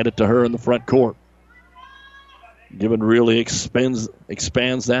Oliver and hand it to her in the front court. Gibbon really expands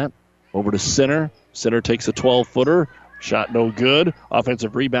that over to Center. Center takes a 12-footer. Shot no good.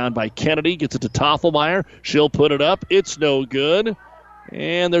 Offensive rebound by Kennedy. Gets it to Toffelmeyer. She'll put it up. It's no good.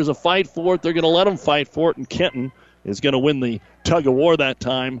 And there's a fight for it. They're going to let them fight for it. And Kenton is going to win the tug of war that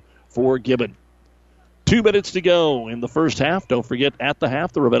time for Gibbon. 2 minutes to go in the first half. Don't forget, at the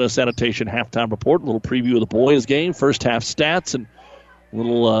half, the Ravenna Sanitation halftime report. A little preview of the boys' game. First half stats and a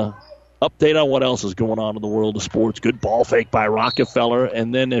little update on what else is going on in the world of sports. Good ball fake by Rockefeller.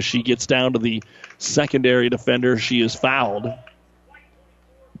 And then as she gets down to the secondary defender, she is fouled.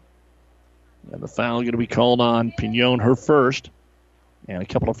 And the foul going to be called on Pignon, her first. And a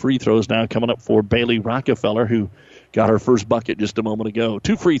couple of free throws now coming up for Bailey Rockefeller, who got her first bucket just a moment ago.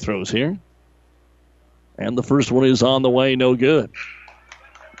 2 free throws here. And the first one is on the way, no good.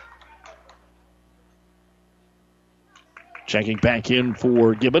 Checking back in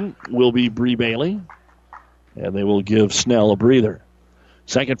for Gibbon will be Bree Bailey. And they will give Snell a breather.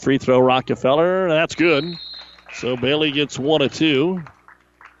 Second free throw, Rockefeller. That's good. So Bailey gets 1 of 2.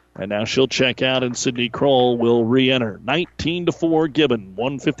 And now she'll check out, and Sydney Kroll will re-enter. 19-4 Gibbon.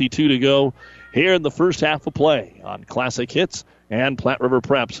 1:52 to go here in the first half of play on Classic Hits and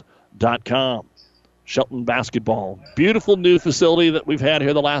PlatteRiverPreps.com. Shelton basketball. Beautiful new facility that we've had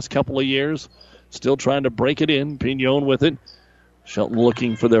here the last couple of years. Still trying to break it in. Pignon with it. Shelton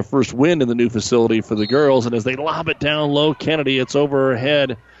looking for their first win in the new facility for the girls. And as they lob it down low, Kennedy, it's over her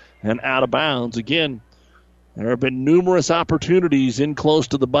head and out of bounds. Again, there have been numerous opportunities in close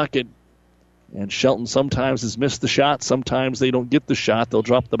to the bucket. And Shelton sometimes has missed the shot. Sometimes they don't get the shot. They'll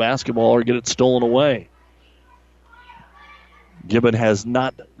drop the basketball or get it stolen away. Gibbon has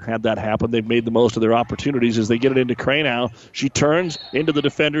not had that happen. They've made the most of their opportunities as they get it into Cray now. She turns into the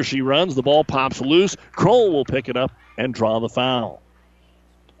defender. She runs. The ball pops loose. Kroll will pick it up and draw the foul.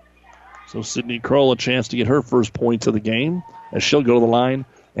 So Sydney Kroll a chance to get her first points of the game as she'll go to the line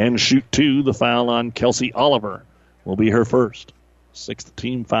and shoot 2. The foul on Kelsey Oliver will be her first. 6th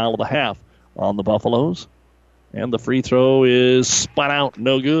team foul of the half on the Buffaloes. And the free throw is spun out.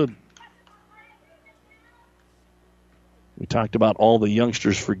 No good. We talked about all the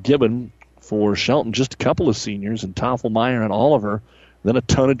youngsters for Gibbon. For Shelton, just a couple of seniors, and Toffelmeyer and Oliver, then a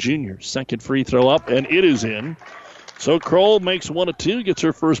ton of juniors. Second free throw up, and it is in. So Kroll makes 1 of 2, gets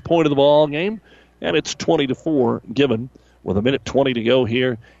her first point of the ball game, and it's 20-4 Gibbon with 1:20 to go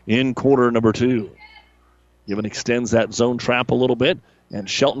here in quarter number 2. Gibbon extends that zone trap a little bit, and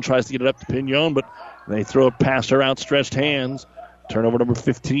Shelton tries to get it up to Pignon, but they throw it past her outstretched hands. Turnover number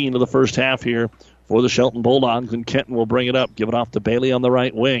 15 of the first half here for the Shelton Bulldogs, and Kenton will bring it up. Give it off to Bailey on the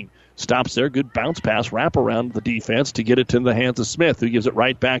right wing. Stops there. Good bounce pass. Wrap around the defense to get it to the hands of Smith, who gives it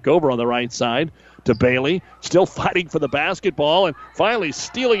right back over on the right side to Bailey. Still fighting for the basketball and finally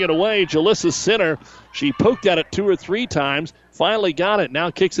stealing it away. Jalissa Center. She poked at it 2 or 3 times. Finally got it.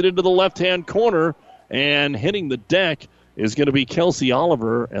 Now kicks it into the left-hand corner. And hitting the deck is going to be Kelsey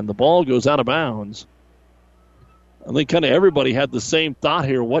Oliver, and the ball goes out of bounds. I think kind of everybody had the same thought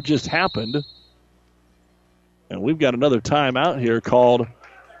here. What just happened? And we've got another timeout here called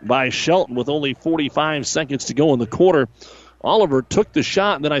by Shelton with only 45 seconds to go in the quarter. Oliver took the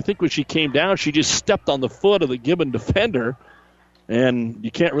shot, and then I think when she came down, she just stepped on the foot of the Gibbon defender. And you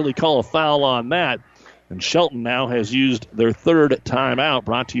can't really call a foul on that. And Shelton now has used their third timeout,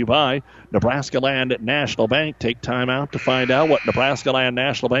 brought to you by Nebraska Land National Bank. Take time out to find out what Nebraska Land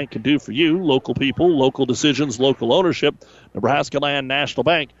National Bank can do for you. Local people, local decisions, local ownership. Nebraska Land National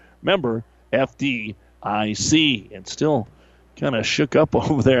Bank, member FDIC. And still kind of shook up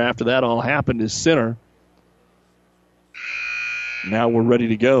over there after that all happened is center. Now we're ready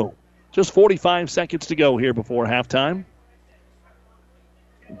to go. Just 45 seconds to go here before halftime.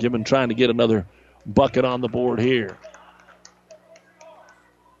 Gibbon trying to get another bucket on the board here.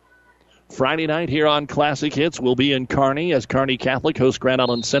 Friday night here on Classic Hits, we'll be in Kearney as Kearney Catholic hosts Grand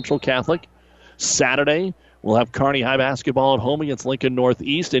Island Central Catholic. Saturday, we'll have Kearney High basketball at home against Lincoln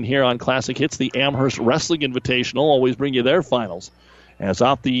Northeast. And here on Classic Hits, the Amherst Wrestling Invitational always bring you their finals. As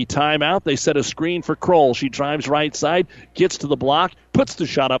off the timeout, they set a screen for Kroll. She drives right side, gets to the block, puts the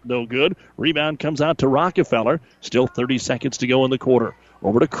shot up, no good. Rebound comes out to Rockefeller. Still 30 seconds to go in the quarter.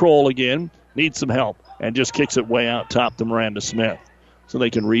 Over to Kroll again. Needs some help. And just kicks it way out top to Miranda Smith. So they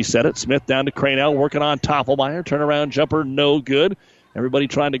can reset it. Smith down to Cranell, working on Toppelmeyer. Turnaround jumper, no good. Everybody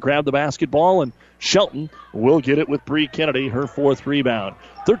trying to grab the basketball, and Shelton will get it with Bree Kennedy, her fourth rebound.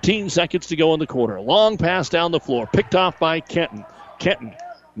 13 seconds to go in the quarter. Long pass down the floor, picked off by Kenton. Kenton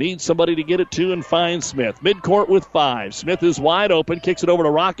needs somebody to get it to and finds Smith. Midcourt with 5. Smith is wide open, kicks it over to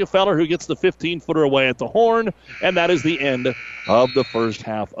Rockefeller, who gets the 15-footer away at the horn, and that is the end of the first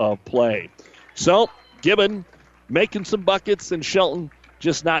half of play. So, Gibbon making some buckets, and Shelton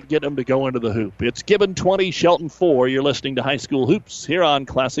just not getting them to go into the hoop. It's Gibbon 20, Shelton 4. You're listening to High School Hoops here on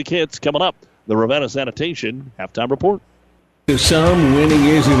Classic Hits. Coming up, the Ravenna Sanitation Halftime Report. To some, winning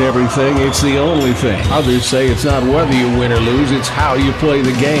isn't everything, it's the only thing. Others say it's not whether you win or lose, it's how you play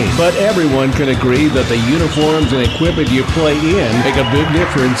the game. But everyone can agree that the uniforms and equipment you play in make a big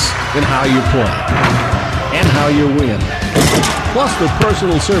difference in how you play and how you win. Plus the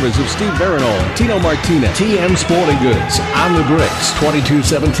personal service of Steve Barinol, Tino Martinez, TM Sporting Goods, On the Bricks,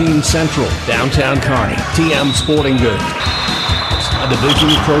 2217 Central, downtown Kearney. TM Sporting Goods, a division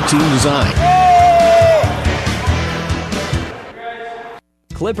of Protein Design.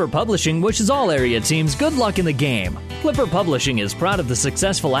 Clipper Publishing wishes all area teams good luck in the game. Clipper Publishing is proud of the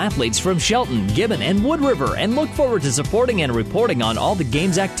successful athletes from Shelton, Gibbon, and Wood River and look forward to supporting and reporting on all the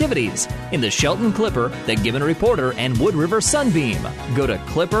game's activities in the Shelton Clipper, the Gibbon Reporter, and Wood River Sunbeam. Go to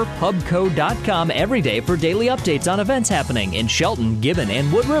clipperpubco.com every day for daily updates on events happening in Shelton, Gibbon,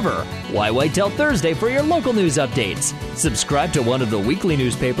 and Wood River. Why wait till Thursday for your local news updates? Subscribe to one of the weekly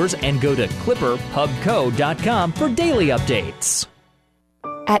newspapers and go to clipperpubco.com for daily updates.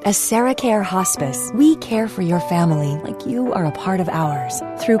 At AseraCare Hospice, we care for your family like you are a part of ours.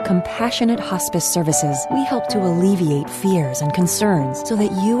 Through compassionate hospice services, we help to alleviate fears and concerns so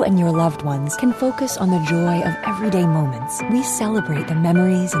that you and your loved ones can focus on the joy of everyday moments. We celebrate the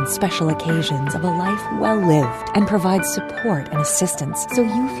memories and special occasions of a life well lived and provide support and assistance so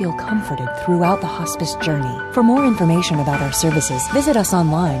you feel comforted throughout the hospice journey. For more information about our services, visit us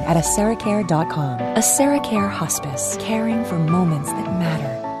online at aseracare.com. AseraCare Hospice, caring for moments that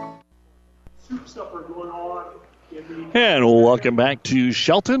matter. And welcome back to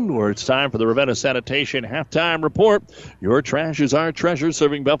Shelton, where it's time for the Ravenna Sanitation Halftime Report. Your trash is our treasure,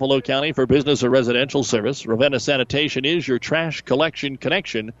 serving Buffalo County for business or residential service. Ravenna Sanitation is your trash collection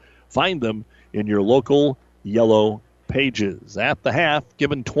connection. Find them in your local yellow pages. At the half,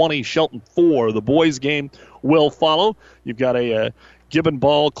 Gibbon 20, Shelton 4. The boys' game will follow. You've got a Gibbon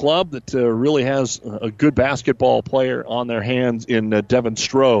ball club that really has a good basketball player on their hands in Devin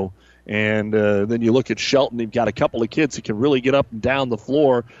Stroh. And then you look at Shelton, you've got a couple of kids who can really get up and down the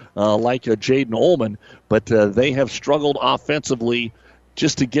floor like Jaden Ullman, but they have struggled offensively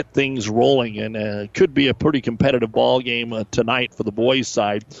just to get things rolling, and could be a pretty competitive ball game tonight for the boys'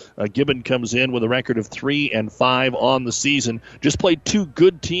 side. Gibbon comes in with a record of 3-5 on the season. Just played two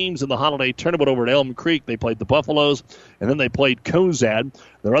good teams in the holiday tournament over at Elm Creek. They played the Buffaloes, and then they played Cozad.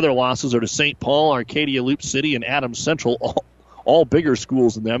 Their other losses are to St. Paul, Arcadia Loop City, and Adams Central, all bigger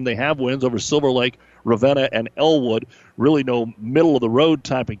schools than them. They have wins over Silver Lake, Ravenna, and Elwood. Really no middle-of-the-road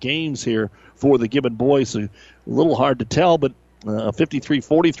type of games here for the Gibbon boys. So a little hard to tell, but a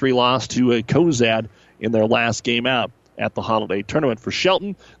 53-43 loss to Cozad in their last game out at the holiday tournament. For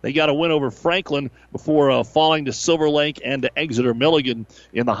Shelton, they got a win over Franklin before falling to Silver Lake and to Exeter Milligan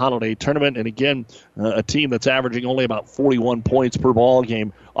in the holiday tournament. And again, a team that's averaging only about 41 points per ball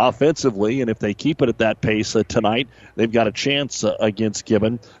game offensively. And if they keep it at that pace tonight, they've got a chance against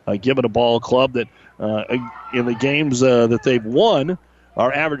Gibbon. Gibbon, a ball club that in the games that they've won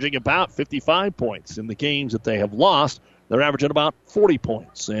are averaging about 55 points. In the games that they have lost, they're averaging about 40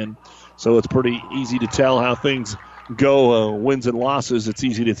 points. And so it's pretty easy to tell how things go, wins and losses. It's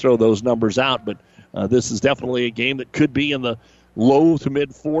easy to throw those numbers out, but this is definitely a game that could be in the low to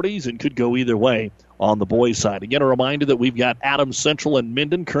mid 40s and could go either way on the boys' side. Again, a reminder that we've got Adams Central and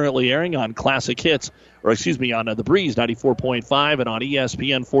Minden currently airing on Classic Hits, on the Breeze 94.5 and on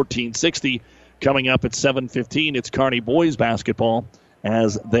ESPN 1460. Coming up at 7:15, it's Kearney boys basketball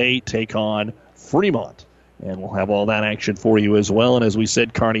as they take on Fremont. And we'll have all that action for you as well. And as we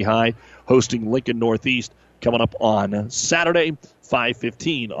said, Kearney High hosting Lincoln Northeast coming up on Saturday,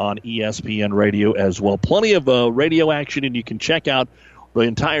 5:15 on ESPN Radio as well. Plenty of radio action, and you can check out the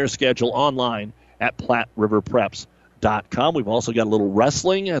entire schedule online at PlatteRiverPreps.com. We've also got a little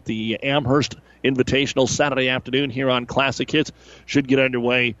wrestling at the Amherst Invitational Saturday afternoon here on Classic Hits. Should get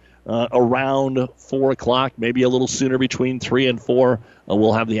underway around 4 o'clock, maybe a little sooner between 3 and 4.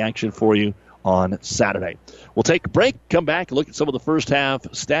 We'll have the action for you on Saturday. We'll take a break, come back, and look at some of the first half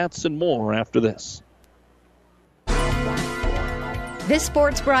stats and more after this. This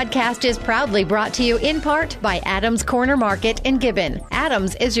sports broadcast is proudly brought to you in part by Adams Corner Market in Gibbon.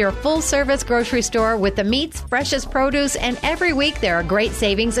 Adams is your full-service grocery store with the meats, freshest produce, and every week there are great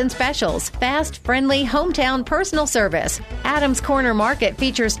savings and specials. Fast, friendly, hometown personal service. Adams Corner Market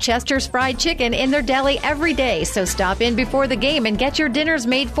features Chester's Fried Chicken in their deli every day, so stop in before the game and get your dinners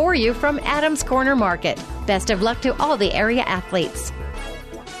made for you from Adams Corner Market. Best of luck to all the area athletes.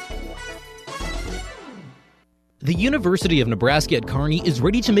 The University of Nebraska at Kearney is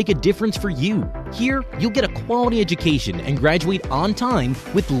ready to make a difference for you. Here, you'll get a quality education and graduate on time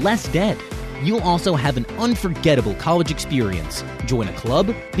with less debt. You'll also have an unforgettable college experience. Join a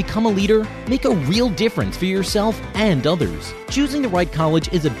club, become a leader, make a real difference for yourself and others. Choosing the right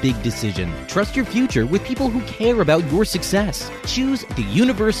college is a big decision. Trust your future with people who care about your success. Choose the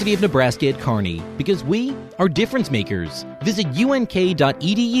University of Nebraska at Kearney because we are difference makers. Visit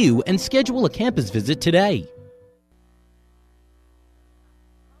unk.edu and schedule a campus visit today.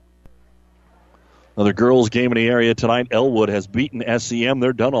 Another girls game in the area tonight. Elwood has beaten SEM.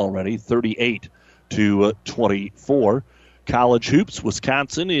 They're done already, 38-24. College hoops.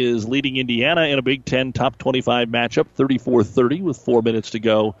 Wisconsin is leading Indiana in a Big Ten top 25 matchup, 34-30 with 4 minutes to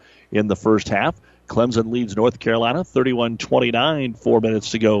go in the first half. Clemson leads North Carolina, 31-29, 4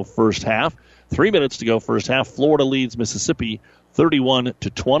 minutes to go first half. 3 minutes to go first half. Florida leads Mississippi,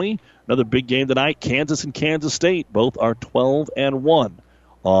 31-20. Another big game tonight. Kansas and Kansas State both are 12-1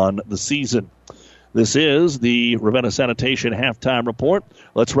 on the season. This is the Ravenna Sanitation halftime report.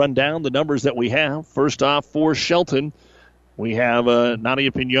 Let's run down the numbers that we have. First off, for Shelton, we have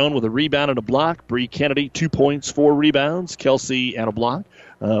Nadia Pignon with a rebound and a block. Bree Kennedy, 2 points, 4 rebounds. Kelsey and a block.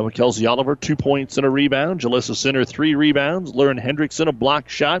 Kelsey Oliver, 2 points and a rebound. Jalissa Sinner, 3 rebounds. Lauren Hendrickson, a block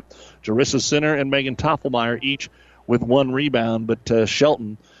shot. Jarissa Sinner and Megan Toffelmeyer each with 1 rebound. But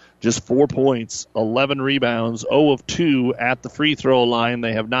Shelton, just 4 points, 11 rebounds, 0 of 2 at the free throw line.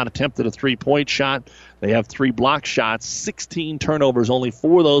 They have not attempted a 3-point shot. They have 3 block shots, 16 turnovers, only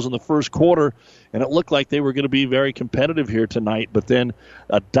 4 of those in the first quarter. And it looked like they were going to be very competitive here tonight, but then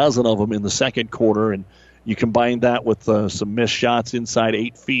a dozen of them in the second quarter. And you combine that with some missed shots inside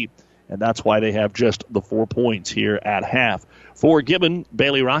 8 feet, and that's why they have just the 4 points here at half. For Gibbon,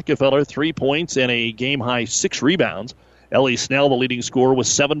 Bailey Rockefeller, 3 points and a game-high 6 rebounds. Ellie Snell, the leading scorer, with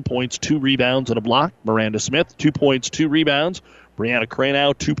 7 points, 2 rebounds, and a block. Miranda Smith, 2 points, 2 rebounds. Brianna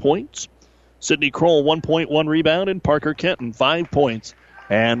Cranow, 2 points. Sydney Kroll, 1 point, 1 rebound. And Parker Kenton, 5 points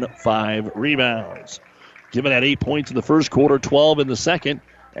and 5 rebounds. Given at 8 points in the first quarter, 12 in the second.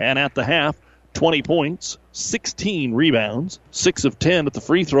 And at the half, 20 points, 16 rebounds, 6 of 10 at the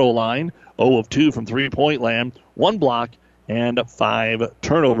free throw line, 0 of 2 from three-point land, 1 block, and 5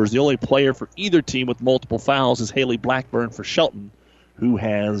 turnovers. The only player for either team with multiple fouls is Haley Blackburn for Shelton, who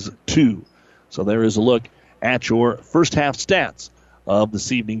has 2. So there is a look at your first half stats of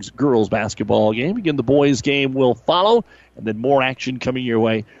this evening's girls basketball game. Again, the boys game will follow, and then more action coming your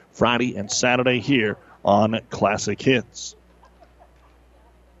way Friday and Saturday here on Classic Hits.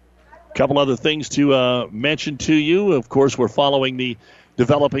 A couple other things to mention to you. Of course, we're following the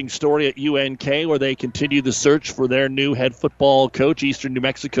developing story at UNK, where they continue the search for their new head football coach. Eastern New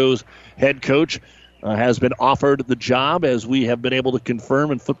Mexico's head coach has been offered the job, as we have been able to confirm,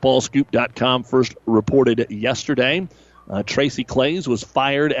 and FootballScoop.com first reported yesterday. Tracy Clays was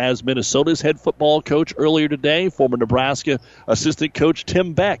fired as Minnesota's head football coach earlier today. Former Nebraska assistant coach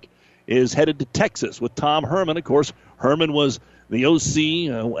Tim Beck is headed to Texas with Tom Herman. Of course, Herman was the OC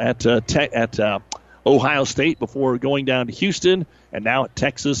at Ohio State before going down to Houston, and now at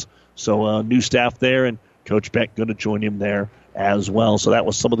Texas. So new staff there, and Coach Beck going to join him there as well. So that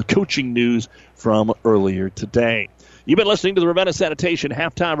was some of the coaching news from earlier today. You've been listening to the Ravenna Sanitation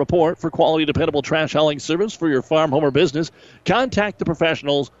Halftime Report. For quality, dependable trash hauling service for your farm, home, or business, contact the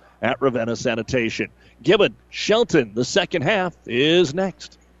professionals at Ravenna Sanitation. Gibbon, Shelton, the second half is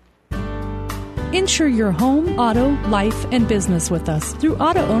next. Insure your home, auto, life, and business with us through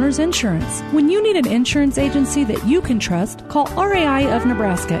Auto Owners Insurance. When you need an insurance agency that you can trust, call RAI of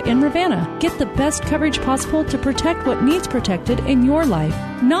Nebraska in Ravenna. Get the best coverage possible to protect what needs protected in your life.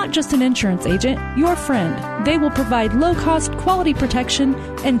 Not just an insurance agent, your friend. They will provide low-cost, quality protection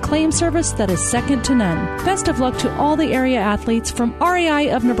and claim service that is second to none. Best of luck to all the area athletes from RAI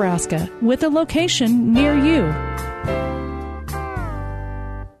of Nebraska, with a location near you.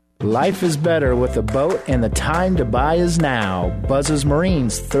 Life is better with a boat, and the time to buy is now. Buzz's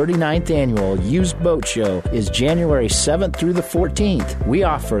Marine's 39th annual used boat show is January 7th through the 14th. We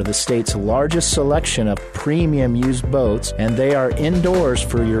offer the state's largest selection of premium used boats, and they are indoors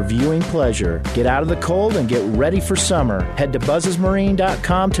for your viewing pleasure. Get out of the cold and get ready for summer. Head to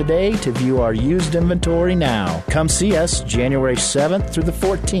buzzesmarine.com today to view our used inventory now. Come see us January 7th through the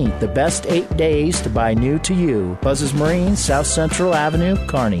 14th, the best 8 days to buy new to you. Buzz's Marine, South Central Avenue,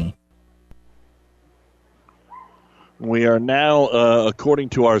 Kearney. We are now, according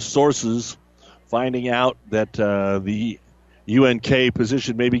to our sources, finding out that the UNK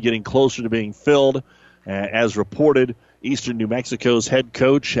position may be getting closer to being filled. As reported, Eastern New Mexico's head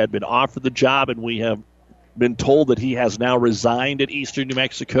coach had been offered the job, and we have been told that he has now resigned at Eastern New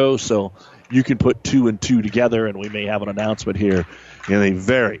Mexico. So you can put 2 and 2 together, and we may have an announcement here in a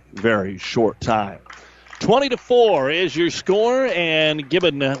very, very short time. 20-4 is your score, and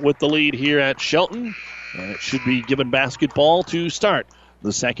Gibbon with the lead here at Shelton. And it should be Gibbon basketball to start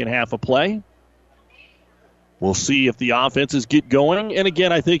the second half of play. We'll see if the offenses get going. And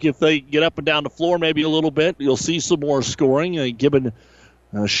again, I think if they get up and down the floor maybe a little bit, you'll see some more scoring. Gibbon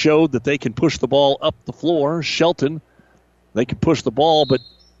showed that they can push the ball up the floor. Shelton, they can push the ball, but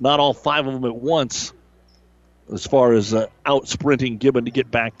not all 5 of them at once as far as out-sprinting Gibbon to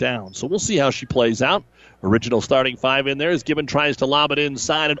get back down. So we'll see how she plays out. Original starting 5 in there as Gibbon tries to lob it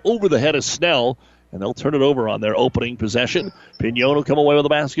inside and over the head of Snell. And they'll turn it over on their opening possession. Pignon will come away with the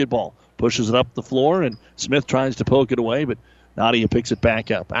basketball. Pushes it up the floor, and Smith tries to poke it away, but Nadia picks it back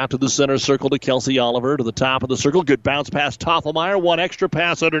up. Out to the center circle to Kelsey Oliver to the top of the circle. Good bounce pass, Toffelmeyer. One extra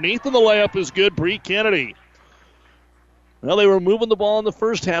pass underneath, and the layup is good. Bree Kennedy. Well, they were moving the ball in the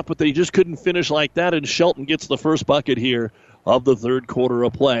first half, but they just couldn't finish like that, and Shelton gets the first bucket here of the third quarter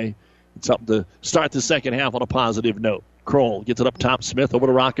of play. It's something to start the second half on a positive note. Kroll gets it up top. Smith over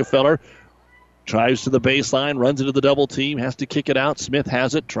to Rockefeller. Drives to the baseline, runs into the double team, has to kick it out. Smith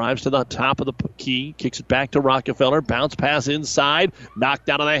has it, drives to the top of the key, kicks it back to Rockefeller. Bounce pass inside, knocked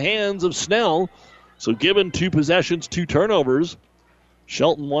out of the hands of Snell. So Gibbon 2 possessions, 2 turnovers.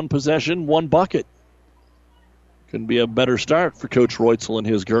 Shelton 1 possession, 1 bucket. Couldn't be a better start for Coach Reutzel and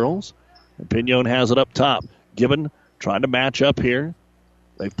his girls. And Pignon has it up top. Gibbon trying to match up here.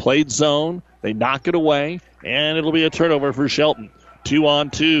 They've played zone. They knock it away, and it'll be a turnover for Shelton.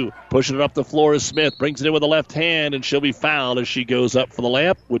 2-on-2. Pushing it up the floor is Smith. Brings it in with the left hand, and she'll be fouled as she goes up for the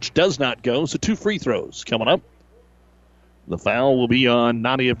layup, which does not go. So 2 free throws coming up. The foul will be on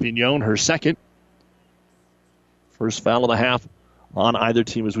Nadia Pignon, her second. First foul of the half on either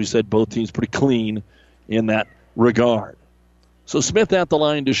team. As we said, both teams pretty clean in that regard. So Smith at the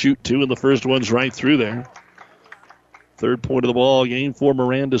line to shoot 2, and the first one's right through there. Third point of the ball game for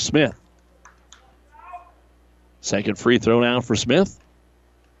Miranda Smith. Second free throw now for Smith.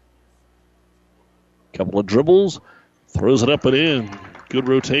 Couple of dribbles. Throws it up and in. Good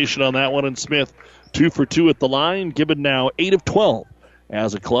rotation on that one. And Smith 2 for 2 at the line. Gibbon now 8 of 12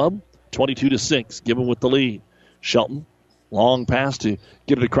 as a club. 22-6. Gibbon with the lead. Shelton. Long pass to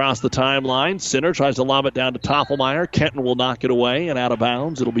get it across the timeline. Center tries to lob it down to Toffelmeyer. Kenton will knock it away and out of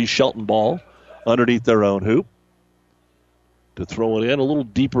bounds. It'll be Shelton ball underneath their own hoop. To throw it in a little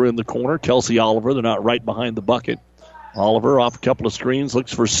deeper in the corner. Kelsey Oliver, they're not right behind the bucket. Oliver off a couple of screens,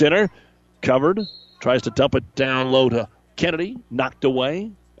 looks for center. Covered, tries to dump it down low to Kennedy. Knocked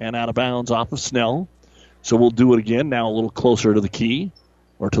away and out of bounds off of Snell. So we'll do it again, now a little closer to the key,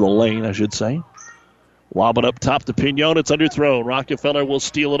 or to the lane, I should say. Lob it up top to Pignon. It's underthrown. Rockefeller will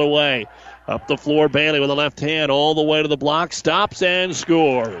steal it away. Up the floor, Bailey with the left hand all the way to the block. Stops and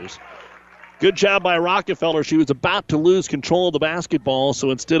scores. Good job by Rockefeller. She was about to lose control of the basketball, so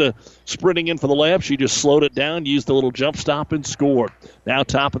instead of sprinting in for the layup, she just slowed it down, used a little jump stop, and scored. Now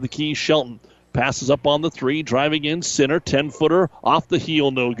top of the key, Shelton. Passes up on the 3, driving in center, 10-footer, off the heel,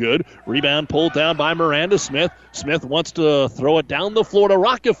 no good. Rebound pulled down by Miranda Smith. Smith wants to throw it down the floor to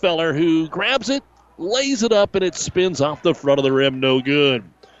Rockefeller, who grabs it, lays it up, and it spins off the front of the rim, no good.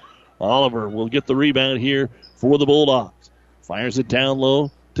 Oliver will get the rebound here for the Bulldogs. Fires it down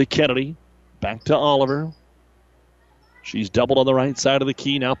low to Kennedy. Back to Oliver. She's doubled on the right side of the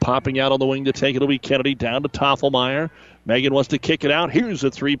key. Now popping out on the wing to take it. It'll be Kennedy down to Toffelmeyer. Megan wants to kick it out. Here's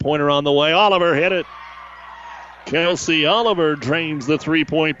a three-pointer on the way. Oliver hit it. Kelsey Oliver drains the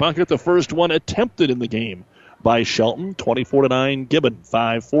three-point bucket. The first one attempted in the game by Shelton. 24-9 Gibbon.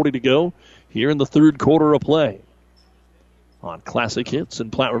 5:40 to go here in the third quarter of play. On Classic Hits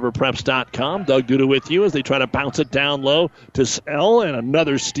and PlatteRiverPreps.com. Doug Duda with you as they try to bounce it down low to Snell, and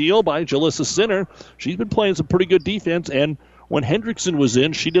another steal by Jalissa Sinner. She's been playing some pretty good defense, and when Hendrickson was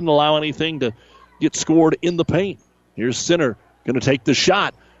in, she didn't allow anything to get scored in the paint. Here's Sinner going to take the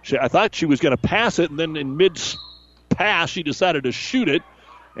shot. I thought she was going to pass it, and then in mid-pass, she decided to shoot it,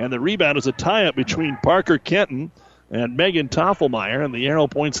 and the rebound is a tie-up between Parker Kenton and Megan Toffelmeyer, and the arrow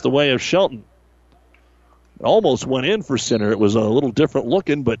points the way of Shelton. It almost went in for Sinner. It was a little different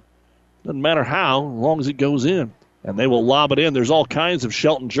looking, but doesn't matter how, as long as it goes in. And they will lob it in. There's all kinds of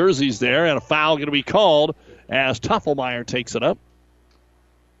Shelton jerseys there, and a foul going to be called as Toffelmeyer takes it up.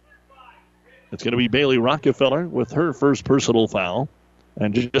 It's going to be Bailey Rockefeller with her first personal foul,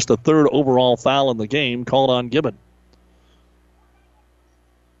 and just the third overall foul in the game called on Gibbon.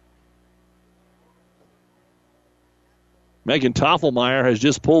 Megan Toffelmeyer has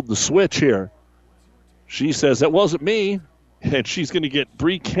just pulled the switch here. She says, that wasn't me, and she's going to get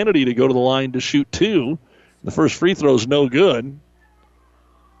Bree Kennedy to go to the line to shoot two. The first free throw is no good.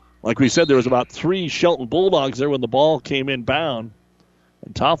 Like we said, there was about 3 Shelton Bulldogs there when the ball came inbound,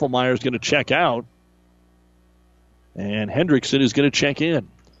 and Toffelmeyer is going to check out, and Hendrickson is going to check in.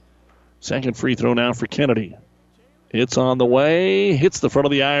 Second free throw now for Kennedy. It's on the way. Hits the front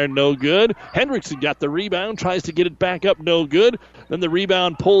of the iron. No good. Hendrickson got the rebound. Tries to get it back up. No good. Then the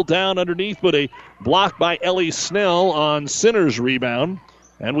rebound pulled down underneath, but a block by Ellie Snell on Sinner's rebound.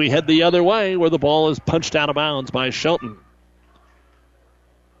 And we head the other way where the ball is punched out of bounds by Shelton.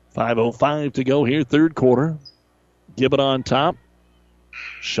 5:05 to go here, third quarter. Gibbon on top.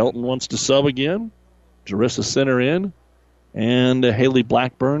 Shelton wants to sub again. Jarissa Sinner in. And Haley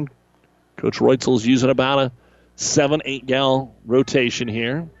Blackburn. Coach Reutzel's using about a 7-8 gal rotation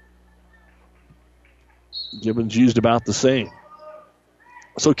here. Gibbons used about the same.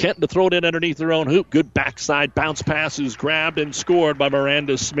 So Kenton to throw it in underneath their own hoop. Good backside bounce pass is grabbed and scored by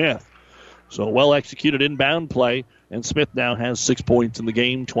Miranda Smith. So well executed inbound play, and Smith now has 6 points in the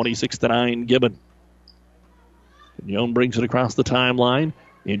game, 26-9 Gibbon. Young brings it across the timeline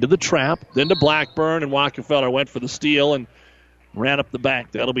into the trap, then to Blackburn, and Rockefeller went for the steal and ran up the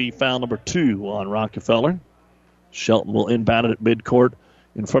back. That'll be foul number 2 on Rockefeller. Shelton will inbound it at midcourt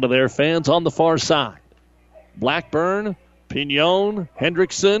in front of their fans on the far side. Blackburn, Pignon,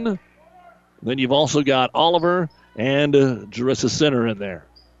 Hendrickson. Then you've also got Oliver and Jarissa Sinner in there.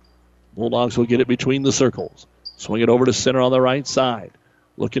 Bulldogs will get it between the circles. Swing it over to Sinner on the right side.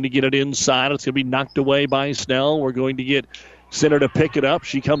 Looking to get it inside. It's going to be knocked away by Snell. We're going to get Sinner to pick it up.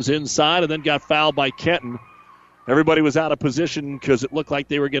 She comes inside and then got fouled by Kenton. Everybody was out of position because it looked like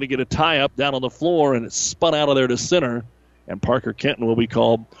they were going to get a tie-up down on the floor, and it spun out of there to Sinner, and Parker Kenton will be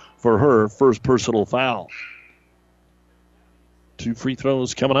called for her first personal foul. 2 free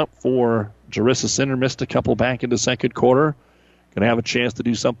throws coming up for Jarissa Sinner. Missed a couple back in the second quarter. Going to have a chance to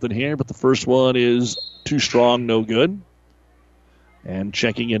do something here, but the first one is too strong, no good. And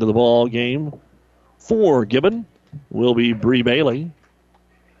checking into the ball game for Gibbon will be Bree Bailey.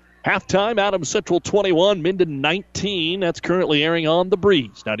 Halftime, Adams Central 21, Minden 19. That's currently airing on The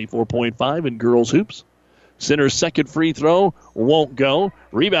Breeze, 94.5 in girls hoops. Sinner's second free throw won't go.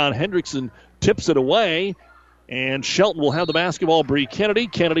 Rebound, Hendrickson tips it away, and Shelton will have the basketball. Bree Kennedy.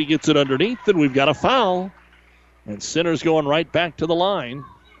 Kennedy gets it underneath, and we've got a foul. And Sinner's going right back to the line.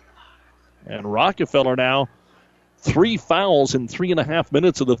 And Rockefeller now 3 fouls in 3.5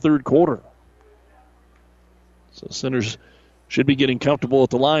 minutes of the third quarter. So Sinner's should be getting comfortable at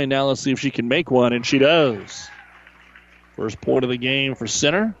the line now. Let's see if she can make one, and she does. First point of the game for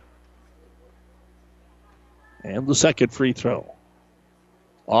Sinner. And the second free throw.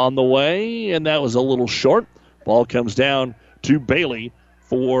 On the way, and that was a little short. Ball comes down to Bailey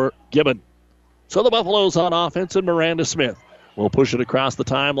for Gibbon. So the Buffaloes on offense, and Miranda Smith will push it across the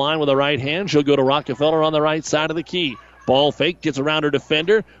timeline with a right hand. She'll go to Rockefeller on the right side of the key. Ball fake, gets around her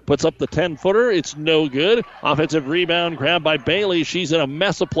defender, puts up the 10-footer. It's no good. Offensive rebound grabbed by Bailey. She's in a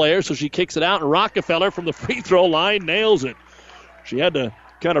mess of players, so she kicks it out, and Rockefeller from the free throw line nails it. She had to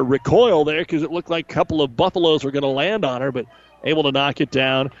kind of recoil there because it looked like a couple of Buffaloes were going to land on her, but able to knock it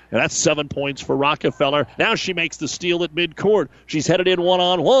down. And that's 7 points for Rockefeller. Now she makes the steal at midcourt. She's headed in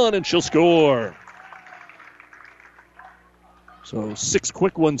one-on-one, and she'll score. So 6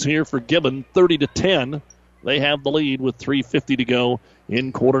 quick ones here for Gibbon, 30-10. They have the lead with 3:50 to go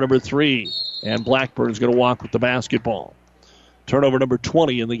in quarter number 3. And Blackburn's going to walk with the basketball. Turnover number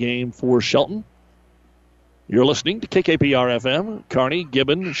 20 in the game for Shelton. You're listening to KKPR-FM, Kearney,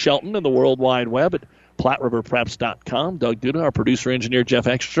 Gibbon, Shelton, and the World Wide Web at PlatteRiverPreps.com. Doug Duda, our producer-engineer Jeff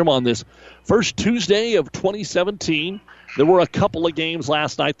Ekstrom on this first Tuesday of 2017. There were a couple of games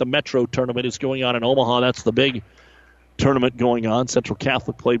last night. The Metro tournament is going on in Omaha. That's the big tournament going on. Central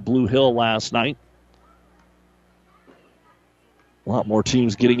Catholic played Blue Hill last night. A lot more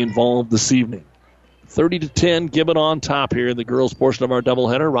teams getting involved this evening. 30-10, Gibbon on top here in the girls' portion of our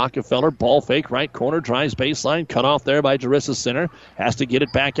doubleheader. Rockefeller, ball fake, right corner, drives baseline, cut off there by Jerissa Center. Has to get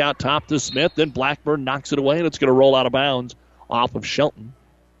it back out top to Smith. Then Blackburn knocks it away, and it's going to roll out of bounds off of Shelton.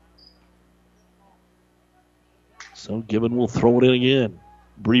 So Gibbon will throw it in again.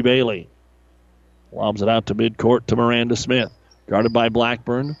 Bree Bailey lobs it out to midcourt to Miranda Smith. Guarded by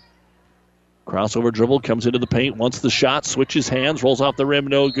Blackburn. Crossover dribble, comes into the paint, wants the shot, switches hands, rolls off the rim,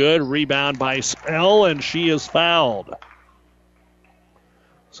 no good. Rebound by Snell, and she is fouled.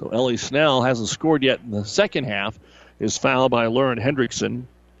 So Ellie Snell hasn't scored yet in the second half, is fouled by Lauren Hendrickson,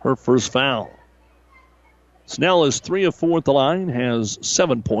 her first foul. Snell is 3 of 4 at the line, has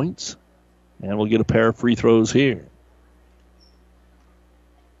 7 points, and we'll get a pair of free throws here.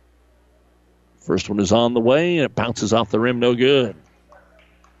 First one is on the way, and it bounces off the rim, no good.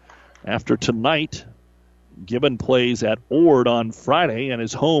 After tonight, Gibbon plays at Ord on Friday and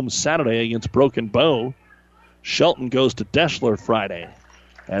is home Saturday against Broken Bow. Shelton goes to Deschler Friday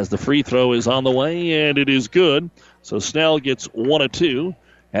as the free throw is on the way, and it is good. So Snell gets 1 of 2,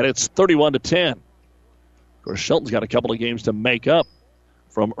 and it's 31-10. Of course, Shelton's got a couple of games to make up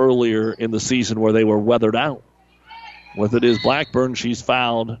from earlier in the season where they were weathered out. With it is Blackburn. She's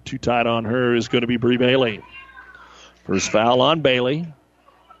fouled. Too tight on her is going to be Bree Bailey. First foul on Bailey.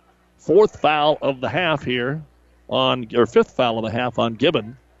 Fifth foul of the half on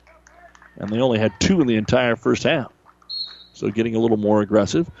Gibbon. And they only had 2 in the entire first half. So getting a little more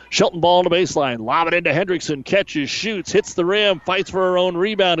aggressive. Shelton ball on the baseline. Lob it into Hendrickson. Catches, shoots, hits the rim, fights for her own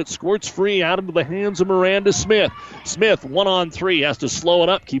rebound. It squirts free out into the hands of Miranda Smith. Smith, 1-on-3, has to slow it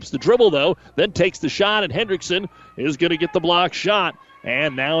up. Keeps the dribble, though. Then takes the shot, and Hendrickson is going to get the block shot.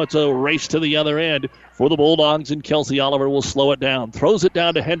 And now it's a race to the other end for the Bulldogs, and Kelsey Oliver will slow it down. Throws it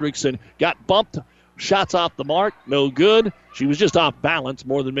down to Hendrickson. Got bumped. Shots off the mark. No good. She was just off balance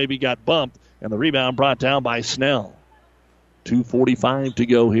more than maybe got bumped. And the rebound brought down by Snell. 2:45 to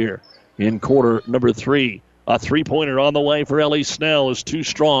go here in quarter number 3. A three-pointer on the way for Ellie Snell is too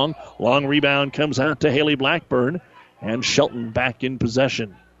strong. Long rebound comes out to Haley Blackburn. And Shelton back in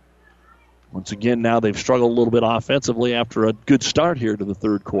possession. Once again, now they've struggled a little bit offensively after a good start here to the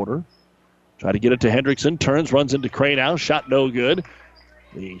third quarter. Try to get it to Hendrickson. Turns, runs into Crane. Shot no good.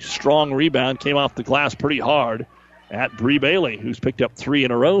 The strong rebound came off the glass pretty hard at Bree Bailey, who's picked up 3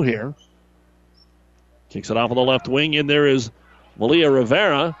 in a row here. Kicks it off on the left wing. In there is Malia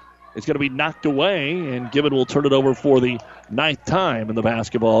Rivera. It's going to be knocked away, and Gibbon will turn it over for the 9th time in the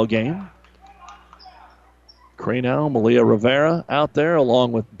basketball game. Crane, Malia Rivera out there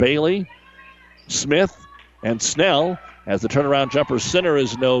along with Bailey, Smith, and Snell. As the turnaround jumper center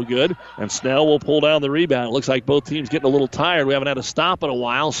is no good, and Snell will pull down the rebound. It looks like both teams getting a little tired. We haven't had a stop in a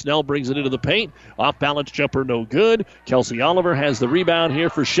while. Snell brings it into the paint. Off-balance jumper no good. Kelsey Oliver has the rebound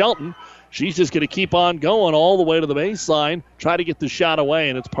here for Shelton. She's just going to keep on going all the way to the baseline, try to get the shot away,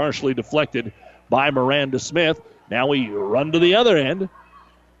 and it's partially deflected by Miranda Smith. Now we run to the other end,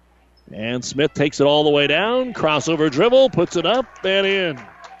 and Smith takes it all the way down. Crossover dribble, puts it up and in.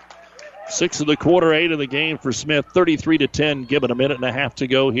 6 of the quarter, 8 of the game for Smith. 33-10. Gibbon, a minute and a half to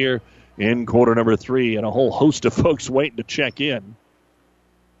go here in quarter number 3, and a whole host of folks waiting to check in.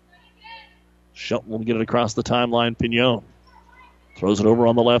 Shelton will get it across the timeline. Pignon throws it over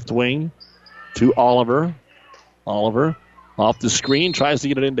on the left wing to Oliver. Oliver off the screen, tries to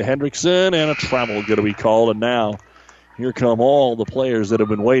get it into Hendrickson, and a travel going to be called. And now here come all the players that have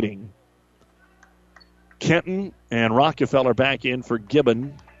been waiting. Kenton and Rockefeller back in for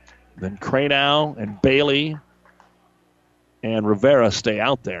Gibbon. Then Cranow and Bailey and Rivera stay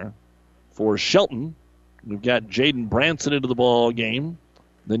out there. For Shelton, we've got Jaden Branson into the ball game.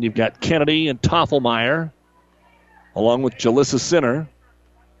 Then you've got Kennedy and Toffelmeyer, along with Jalissa Sinner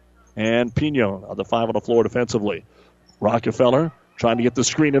and Pignon on the 5 on the floor defensively. Rockefeller trying to get the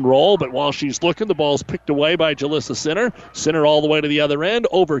screen and roll, but while she's looking, the ball's picked away by Jalissa Sinner. Sinner all the way to the other end.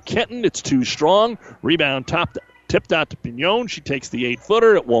 Over Kenton, it's too strong. Rebound tipped out to Pignon. She takes the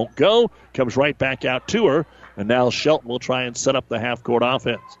 8-footer. It won't go. Comes right back out to her. And now Shelton will try and set up the half-court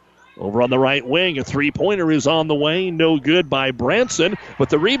offense. Over on the right wing, a three-pointer is on the way. No good by Branson. But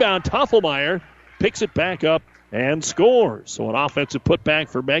the rebound, Toffelmeyer picks it back up and scores. So an offensive putback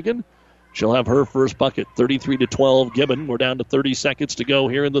for Megan. She'll have her first bucket, 33-12 Gibbon. We're down to 30 seconds to go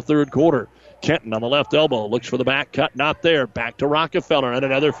here in the third quarter. Kenton on the left elbow, looks for the back cut, not there. Back to Rockefeller, and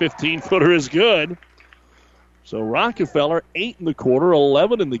another 15-footer is good. So Rockefeller, 8 in the quarter,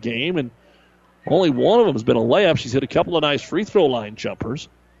 11 in the game, and only one of them has been a layup. She's hit a couple of nice free throw line jumpers.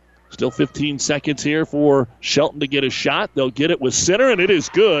 Still 15 seconds here for Shelton to get a shot. They'll get it with center, and it is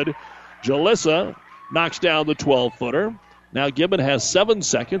good. Jalissa knocks down the 12-footer. Now Gibbon has 7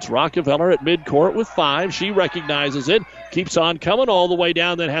 seconds. Rockefeller at midcourt with 5. She recognizes it, keeps on coming all the way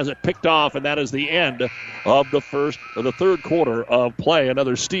down, then has it picked off, and that is the end of the third quarter of play.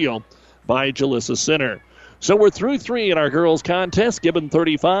 Another steal by Jalissa Center. So we're through 3 in our girls' contest. Gibbon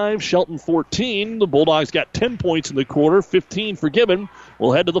 35, Shelton 14. The Bulldogs got 10 points in the quarter, 15 for Gibbon.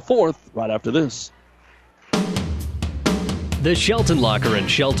 We'll head to the fourth right after this. The Shelton Locker in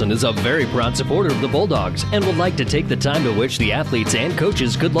Shelton is a very proud supporter of the Bulldogs and would like to take the time to wish the athletes and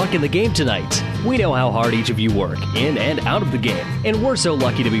coaches good luck in the game tonight. We know how hard each of you work, in and out of the game, and we're so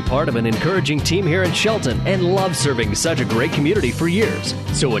lucky to be part of an encouraging team here in Shelton and love serving such a great community for years.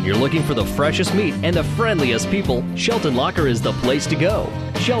 So when you're looking for the freshest meat and the friendliest people, Shelton Locker is the place to go.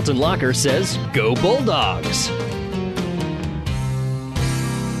 Shelton Locker says, "Go Bulldogs!"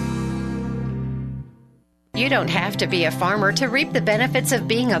 You don't have to be a farmer to reap the benefits of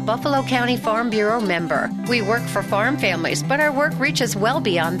being a Buffalo County Farm Bureau member. We work for farm families, but our work reaches well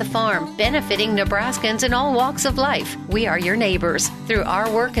beyond the farm, benefiting Nebraskans in all walks of life. We are your neighbors. Through our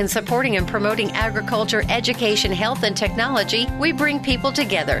work in supporting and promoting agriculture, education, health, and technology, we bring people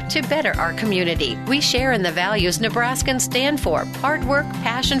together to better our community. We share in the values Nebraskans stand for: hard work,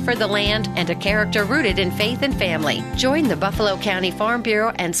 passion for the land, and a character rooted in faith and family. Join the Buffalo County Farm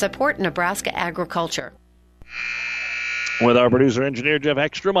Bureau and support Nebraska agriculture. With our producer-engineer, Jeff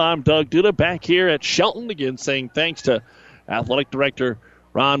Ekstrom, I'm Doug Duda, back here at Shelton. Again, saying thanks to Athletic Director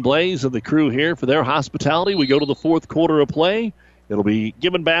Ron Blaze and the crew here for their hospitality. We go to the fourth quarter of play. It'll be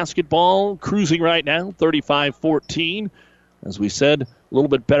Gibbon basketball cruising right now, 35-14. As we said, a little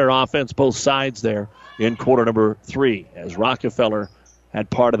bit better offense both sides there in quarter number 3. As Rockefeller had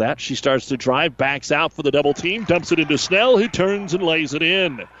part of that, she starts to drive, backs out for the double team, dumps it into Snell, who turns and lays it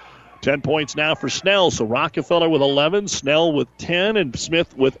in. 10 points now for Snell. So Rockefeller with 11, Snell with 10, and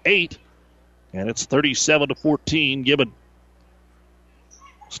Smith with 8. And it's 37-14 Gibbon.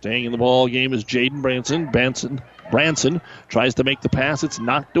 Staying in the ball game is Jaden Branson tries to make the pass. It's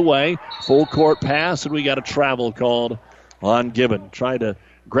knocked away. Full court pass, and we got a travel called on Gibbon. Tried to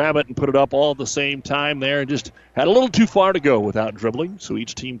grab it and put it up all at the same time there, and just had a little too far to go without dribbling. So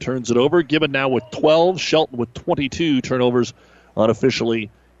each team turns it over. Gibbon now with 12, Shelton with 22 turnovers unofficially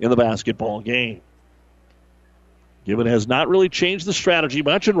in the basketball game. Gibbon has not really changed the strategy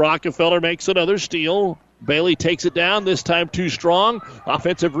much, and Rockefeller makes another steal. Bailey takes it down, this time too strong.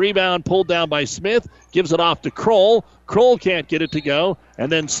 Offensive rebound pulled down by Smith. Gives it off to Kroll. Kroll can't get it to go.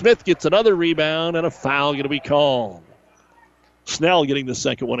 And then Smith gets another rebound, and a foul going to be called. Snell getting the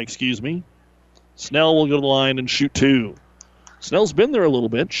second one, Snell will go to the line and shoot 2. Snell's been there a little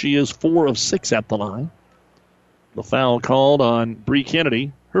bit. She is 4 of 6 at the line. The foul called on Bree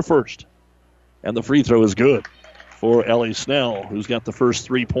Kennedy, her first. And the free throw is good for Ellie Snell, who's got the first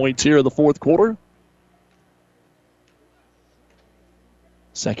 3 points here in the fourth quarter.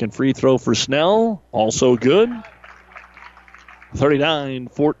 Second free throw for Snell, also good.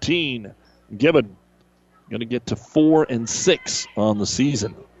 39-14. Gibbon going to get to 4 and 6 on the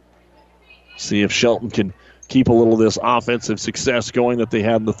season. See if Shelton can keep a little of this offensive success going that they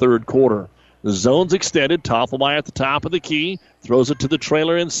had in the third quarter. The zone's extended. Toffelmeyer at the top of the key. Throws it to the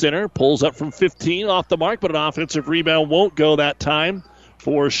trailer in center. Pulls up from 15 off the mark, but an offensive rebound won't go that time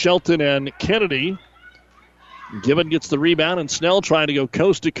for Shelton and Kennedy. Gibbon gets the rebound, and Snell trying to go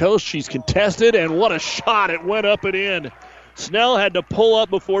coast to coast. She's contested, and what a shot. It went up and in. Snell had to pull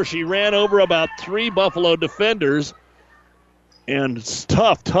up before she ran over about 3 Buffalo defenders. And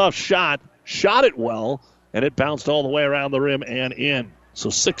tough shot. Shot it well, and it bounced all the way around the rim and in. So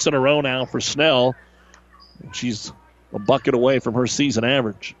 6 in a row now for Snell. She's a bucket away from her season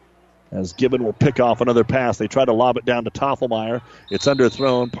average. As Gibbon will pick off another pass. They try to lob it down to Toffelmeyer. It's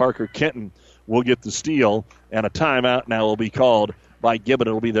underthrown. Parker Kenton will get the steal. And a timeout now will be called by Gibbon.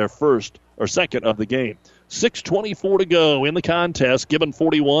 It'll be their first or second of the game. 6:24 to go in the contest. Gibbon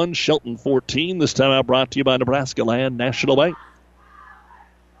 41, Shelton 14. This timeout brought to you by Nebraska Land National Bank.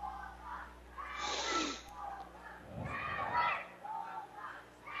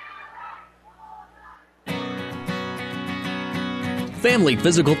 Family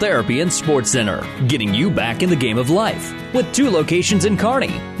Physical Therapy and Sports Center, getting you back in the game of life. With 2 locations in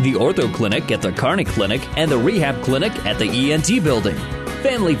Kearney, the Ortho Clinic at the Kearney Clinic and the Rehab Clinic at the ENT Building.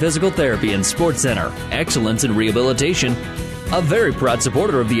 Family Physical Therapy and Sports Center, excellence in rehabilitation. A very proud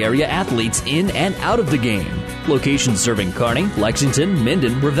supporter of the area athletes in and out of the game. Locations serving Kearney, Lexington,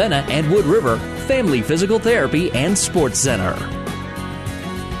 Minden, Ravenna, and Wood River. Family Physical Therapy and Sports Center.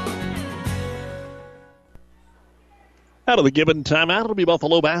 Out of the Gibbon timeout, it'll be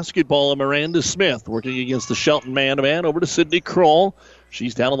Buffalo basketball and Miranda Smith working against the Shelton man-to-man over to Sydney Kroll.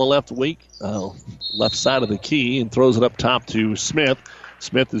 She's down on the left side of the key and throws it up top to Smith.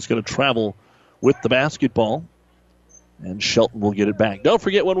 Smith is going to travel with the basketball, and Shelton will get it back. Don't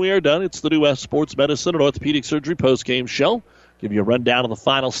forget, when we are done, it's the New West Sports Medicine and Orthopedic Surgery postgame show. Give you a rundown of the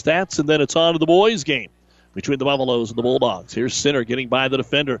final stats, and then it's on to the boys' game between the Buffaloes and the Bulldogs. Here's Sinner getting by the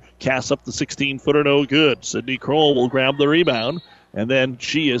defender. Casts up the 16-footer, no good. Sydney Kroll will grab the rebound, and then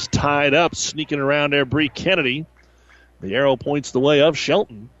she is tied up, sneaking around there, Bree Kennedy. The arrow points the way of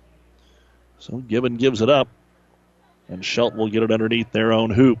Shelton. So Gibbon gives it up, and Shelton will get it underneath their own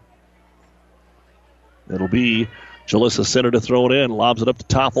hoop. It'll be Jalissa Sinner to throw it in. Lobs it up to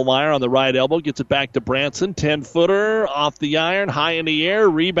Toffelmeyer on the right elbow. Gets it back to Branson. 10-footer off the iron, high in the air.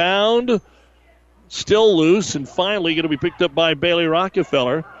 Rebound. Still loose, and finally going to be picked up by Bailey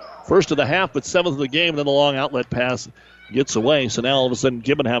Rockefeller. First of the half, but 7th of the game, and then the long outlet pass gets away. So now all of a sudden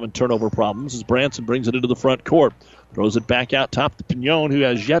Gibbon having turnover problems as Branson brings it into the front court. Throws it back out top to Pignon, who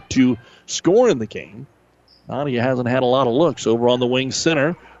has yet to score in the game. Nadia hasn't had a lot of looks over on the wing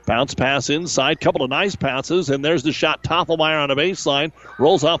center. Bounce pass inside, couple of nice passes, and there's the shot. Toffelmeyer on a baseline,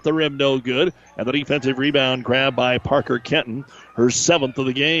 rolls off the rim, no good. And the defensive rebound grabbed by Parker Kenton, her 7th of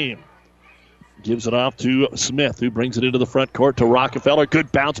the game. Gives it off to Smith, who brings it into the front court to Rockefeller.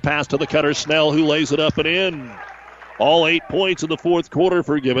 Good bounce pass to the cutter, Snell, who lays it up and in. All 8 points in the fourth quarter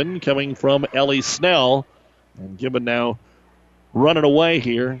for Gibbon, coming from Ellie Snell. And Gibbon now running away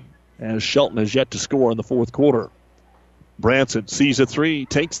here, as Shelton has yet to score in the fourth quarter. Branson sees a 3,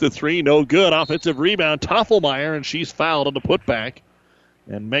 takes the 3, no good. Offensive rebound, Toffelmeyer, and she's fouled on the putback.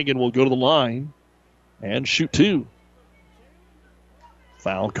 And Megan will go to the line and shoot 2.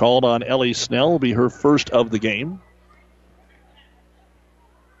 Foul called on Ellie Snell will be her first of the game.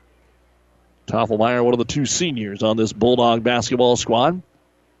 Toffelmeyer, one of the 2 seniors on this Bulldog basketball squad.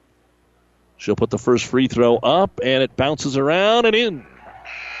 She'll put the first free throw up, and it bounces around and in.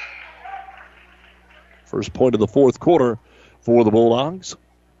 First point of the fourth quarter for the Bulldogs.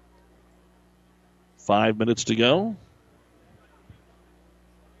 5 minutes to go.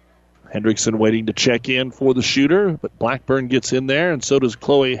 Hendrickson waiting to check in for the shooter, but Blackburn gets in there, and so does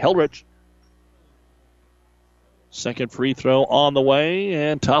Chloe Heldrich. Second free throw on the way,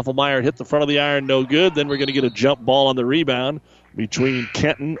 and Toffelmeyer hit the front of the iron, no good. Then we're going to get a jump ball on the rebound between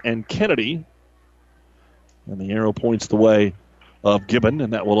Kenton and Kennedy. And the arrow points the way of Gibbon,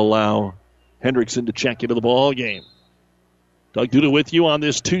 and that will allow Hendrickson to check into the ball game. Doug Duda with you on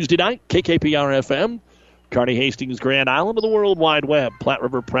this Tuesday night, KKPR-FM. Kearney Hastings, Grand Island of the World Wide Web,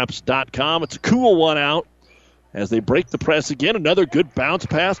 PlatteRiverPreps.com. It's a cool one out as they break the press again. Another good bounce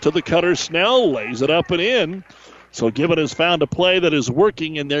pass to the cutter. Snell lays it up and in. So Gibbon has found a play that is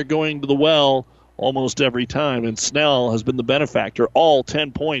working, and they're going to the well almost every time. And Snell has been the benefactor, all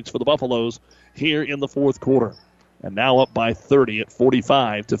 10 points for the Buffaloes here in the fourth quarter. And now up by 30 at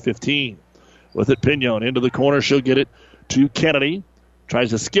 45-15. With it, Pignon into the corner. She'll get it to Kennedy.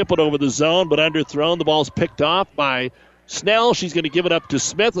 Tries to skip it over the zone, but underthrown. The ball's picked off by Snell. She's going to give it up to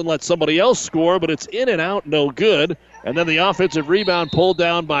Smith and let somebody else score, but it's in and out, no good. And then the offensive rebound pulled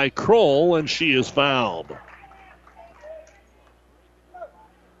down by Kroll, and she is fouled.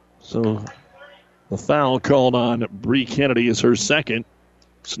 So the foul called on Bree Kennedy is her second.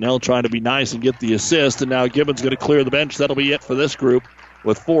 Snell trying to be nice and get the assist, and now Gibbon's going to clear the bench. That'll be it for this group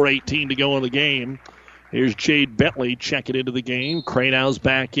with 4:18 to go in the game. Here's Jade Bentley checking into the game. Cranow's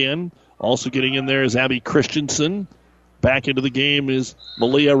back in. Also getting in there is Abby Christensen. Back into the game is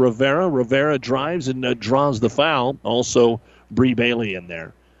Malia Rivera. Rivera drives and draws the foul. Also Bree Bailey in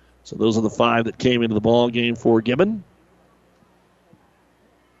there. So those are the 5 that came into the ball game for Gibbon.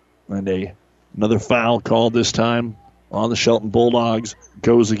 And another foul called this time on the Shelton Bulldogs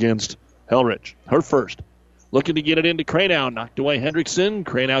goes against Helrich. Her first. Looking to get it into Cranow. Knocked away Hendrickson.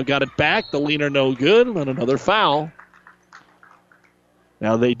 Cranow got it back. The leaner no good. And another foul.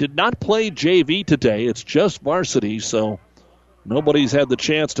 Now, they did not play JV today. It's just varsity, so nobody's had the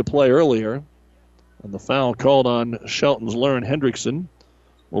chance to play earlier. And the foul called on Shelton's Lauren Hendrickson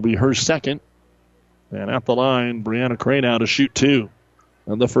will be her second. And at the line, Brianna Cranow to shoot 2.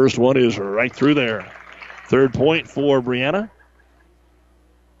 And the first one is right through there. Third point for Brianna.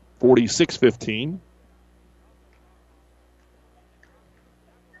 46-15.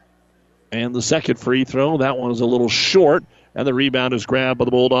 And the second free throw, that one is a little short. And the rebound is grabbed by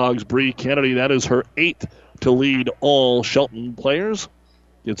the Bulldogs' Bree Kennedy. That is her 8th to lead all Shelton players.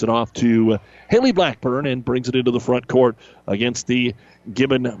 Gets it off to Haley Blackburn and brings it into the front court against the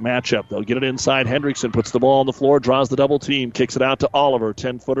Gibbon matchup. They'll get it inside. Hendrickson puts the ball on the floor, draws the double team, kicks it out to Oliver.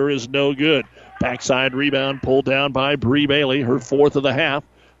 10-footer is no good. Backside rebound pulled down by Bree Bailey, her 4th of the half.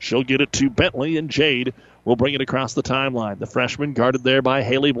 She'll get it to Bentley, and Jade will bring it across the timeline. The freshman, guarded there by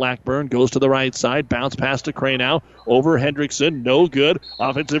Haley Blackburn, goes to the right side. Bounce pass to Cranow. Over Hendrickson. No good.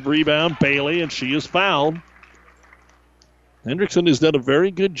 Offensive rebound, Bailey, and she is fouled. Hendrickson has done a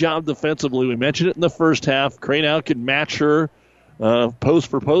very good job defensively. We mentioned it in the first half. Cranow can match her post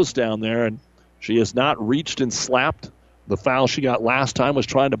for post down there, and she has not reached and slapped. The foul she got last time was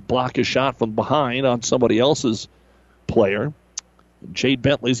trying to block a shot from behind on somebody else's player. Jade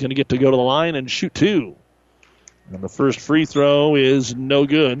Bentley's going to get to go to the line and shoot 2. And the first free throw is no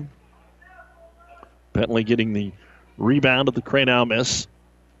good. Bentley getting the rebound of the Cranow miss.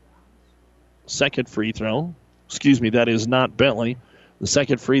 Second free throw. That is not Bentley. The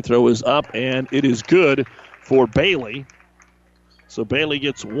second free throw is up, and it is good for Bailey. So Bailey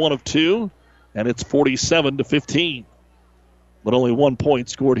gets 1 of 2, and it's 47-15. But only 1 point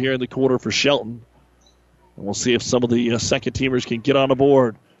scored here in the quarter for Shelton. And we'll see if some of the second teamers can get on the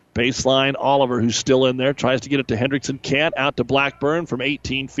board. Baseline, Oliver, who's still in there, tries to get it to Hendrickson. Can't. Out to Blackburn from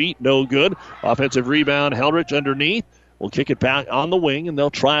 18 feet. No good. Offensive rebound, Helrich underneath. Will kick it back on the wing, and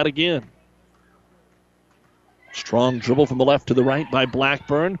they'll try it again. Strong dribble from the left to the right by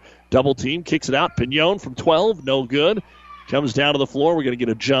Blackburn. Double team, kicks it out. Pignon from 12, no good. Comes down to the floor. We're going to get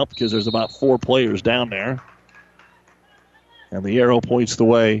a jump because there's about 4 players down there. And the arrow points the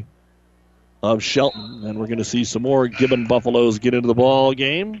way of Shelton. And we're going to see some more Gibbon Buffaloes get into the ball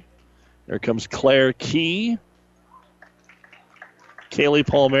game. There comes Claire Key, Kaylee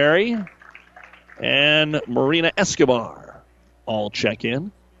Palmieri, and Marina Escobar. All check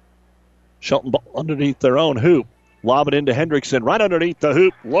in. Shelton ball underneath their own hoop. Lob it into Hendrickson right underneath the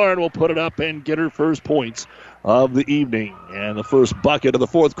hoop. Lauren will put it up and get her first points of the evening. And the first bucket of the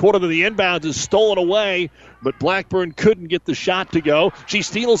fourth quarter to the inbounds is stolen away, but Blackburn couldn't get the shot to go. She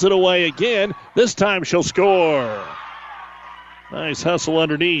steals it away again. This time she'll score. Nice hustle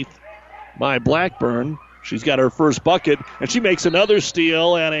underneath by Blackburn. She's got her first bucket, and she makes another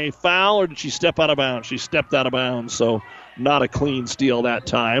steal and a foul, or did she step out of bounds? She stepped out of bounds, so not a clean steal that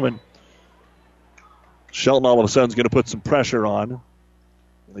time. And Shelton all of a sudden is going to put some pressure on.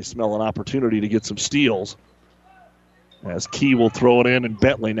 They smell an opportunity to get some steals. As Key will throw it in, and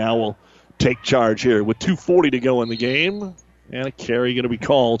Bentley now will take charge here with 2:40 to go in the game. And a carry going to be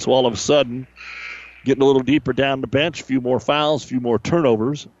called. So all of a sudden, getting a little deeper down the bench, a few more fouls, a few more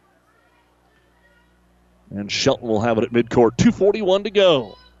turnovers. And Shelton will have it at midcourt. 2:41 to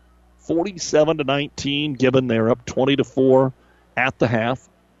go. 47-19. Gibbon, they're up 20-4 at the half.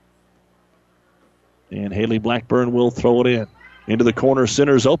 And Haley Blackburn will throw it in. Into the corner,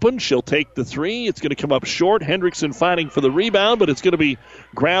 center's open. She'll take the 3. It's going to come up short. Hendrickson fighting for the rebound, but it's going to be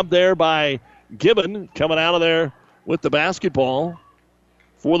grabbed there by Gibbon. Coming out of there with the basketball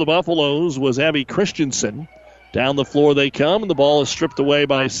for the Buffaloes was Abby Christensen. Down the floor they come, and the ball is stripped away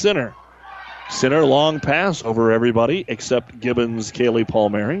by Center. Center, long pass over everybody except Gibbon's Kaylee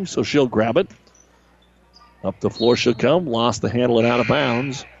Palmieri, so she'll grab it. Up the floor she'll come. Lost the handle and out of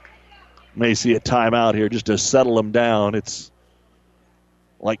bounds. May see a timeout here just to settle them down. It's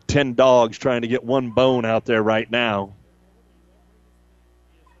like 10 dogs trying to get one bone out there right now.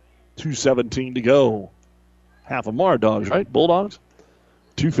 2:17 to go. Half of them are dogs, right? Bulldogs?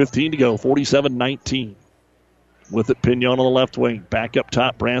 2:15 to go. 47-19. With it, Pignon on the left wing. Back up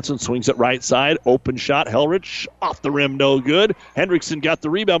top, Branson swings it right side. Open shot, Helrich. Off the rim, no good. Hendrickson got the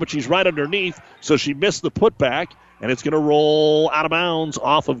rebound, but she's right underneath, so she missed the putback, and it's going to roll out of bounds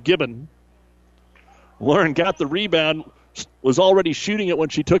off of Gibbon. Lauren got the rebound, was already shooting it when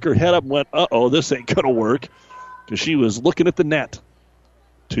she took her head up and went, uh-oh, this ain't going to work, because she was looking at the net.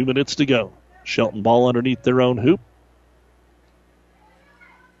 2 minutes to go. Shelton ball underneath their own hoop.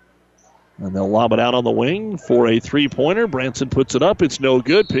 And they'll lob it out on the wing for a three-pointer. Branson puts it up. It's no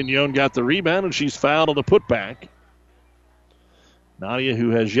good. Pignon got the rebound, and she's fouled on the putback. Nadia, who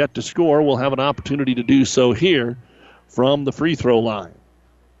has yet to score, will have an opportunity to do so here from the free throw line.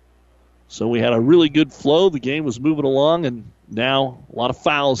 So we had a really good flow. The game was moving along, and now a lot of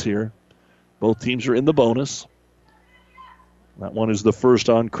fouls here. Both teams are in the bonus. That one is the first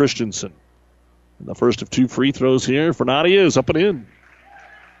on Christensen. And the first of 2 free throws here for Nadia is up and in.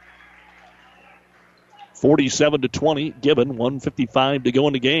 47-20, Gibbon, 1:55 to go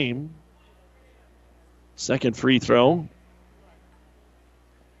in the game. Second free throw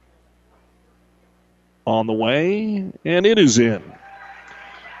on the way, and it is in.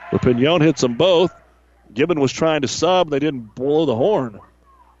 Pignon hits them both. Gibbon was trying to sub. They didn't blow the horn.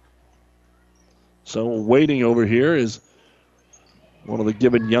 So waiting over here is one of the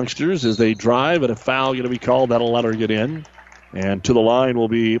Gibbon youngsters as they drive, and a foul going to be called. That'll let her get in. And to the line will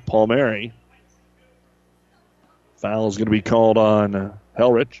be Palmieri. Foul is going to be called on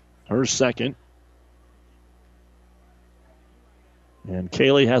Helrich, her second. And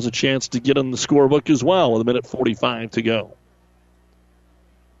Kaylee has a chance to get in the scorebook as well with 1:45 to go.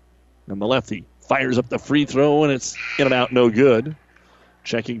 And the lefty fires up the free throw, and it's in and out, no good.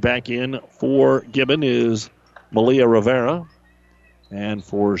 Checking back in for Gibbon is Malia Rivera. And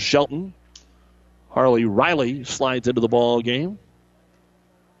for Shelton, Harley Riley slides into the ball game.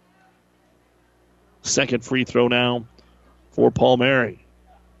 Second free throw now for Palmieri.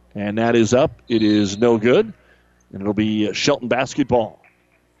 And that is up. It is no good. And it'll be Shelton basketball.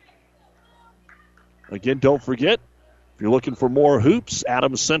 Again, don't forget, if you're looking for more hoops,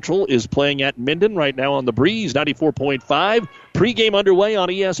 Adams Central is playing at Minden right now on the Breeze, 94.5. Pregame underway on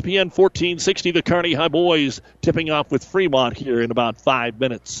ESPN 1460. The Kearney High Boys tipping off with Fremont here in about 5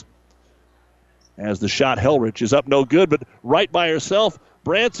 minutes. As the shot, Helrich is up no good, but right by herself,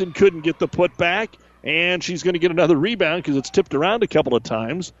 Branson couldn't get the put back, and she's going to get another rebound because it's tipped around a couple of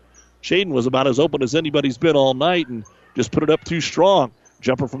times. Shaden was about as open as anybody's been all night and just put it up too strong.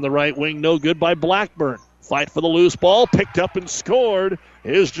 Jumper from the right wing, no good by Blackburn. Fight for the loose ball, picked up and scored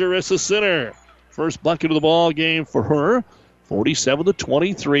is Jerissa Sinner. First bucket of the ball game for her,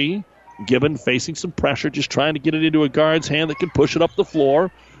 47-23. Gibbon facing some pressure, just trying to get it into a guard's hand that can push it up the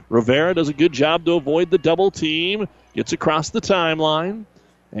floor. Rivera does a good job to avoid the double team, gets across the timeline,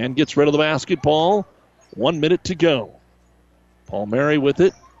 and gets rid of the basketball. 1 minute to go. Palmieri with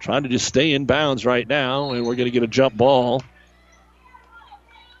it, trying to just stay in bounds right now, and we're going to get a jump ball.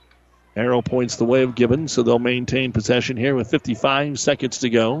 Arrow points the way of Gibbon, so they'll maintain possession here with 55 seconds to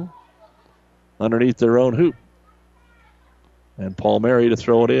go underneath their own hoop. And Palmieri to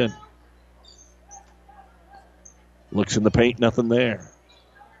throw it in. Looks in the paint, nothing there.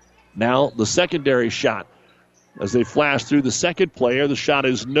 Now the secondary shot. As they flash through the second player, the shot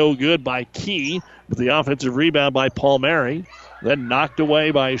is no good by Key, but the offensive rebound by Palmieri. Then knocked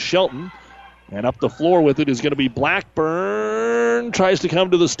away by Shelton. And up the floor with it is going to be Blackburn. Tries to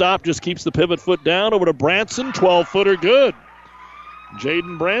come to the stop, just keeps the pivot foot down. Over to Branson, 12-footer good.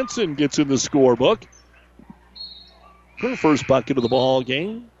 Jaden Branson gets in the scorebook. Her first bucket of the ball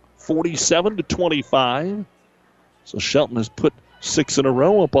game, 47-25. So Shelton has put 6 in a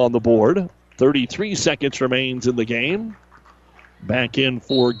row up on the board. 33 seconds remains in the game. Back in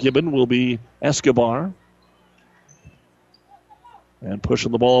for Gibbon will be Escobar. And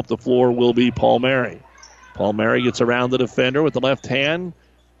pushing the ball up the floor will be Palmieri. Palmieri gets around the defender with the left hand.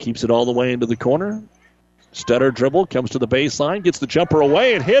 Keeps it all the way into the corner. Stutter dribble, comes to the baseline, gets the jumper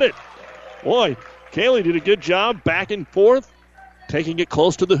away and hit it. Boy, Kaylee did a good job back and forth, taking it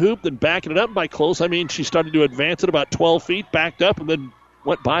close to the hoop, then backing it up. By close, I mean she started to advance it about 12 feet, backed up, and then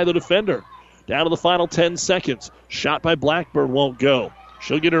went by the defender. Down to the final 10 seconds. Shot by Blackburn won't go.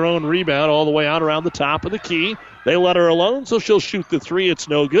 She'll get her own rebound all the way out around the top of the key. They let her alone, so she'll shoot the three. It's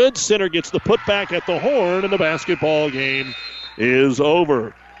no good. Sinner gets the putback at the horn, and the basketball game is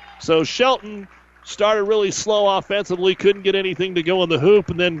over. So Shelton started really slow offensively, couldn't get anything to go in the hoop,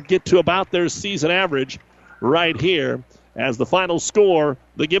 and then get to about their season average right here. As the final score,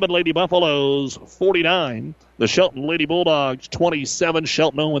 the Gibbon Lady Buffaloes 49, the Shelton Lady Bulldogs 27,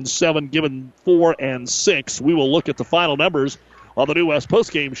 Shelton 0-7, Gibbon 4-6. We will look at the final numbers on the New West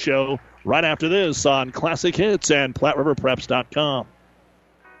postgame show right after this on Classic Hits and PlatteRiverPreps.com.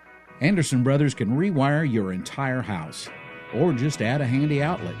 Anderson Brothers can rewire your entire house or just add a handy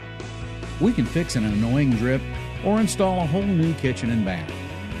outlet. We can fix an annoying drip or install a whole new kitchen and bath.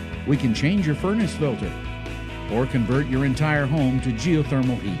 We can change your furnace filter or convert your entire home to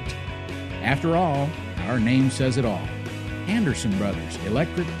geothermal heat. After all, our name says it all. Anderson Brothers,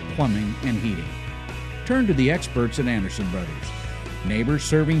 electric, plumbing, and heating. Turn to the experts at Anderson Brothers. Neighbors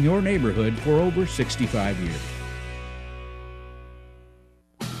serving your neighborhood for over 65 years.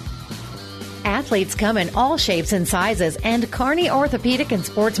 Athletes come in all shapes and sizes, and Kearney Orthopedic and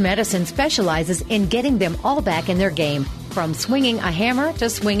Sports Medicine specializes in getting them all back in their game. From swinging a hammer to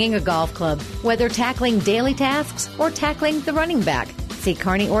swinging a golf club, whether tackling daily tasks or tackling the running back. See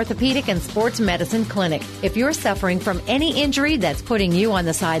Kearney Orthopedic and Sports Medicine Clinic. If you're suffering from any injury that's putting you on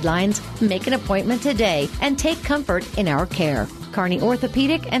the sidelines, make an appointment today and take comfort in our care. Kearney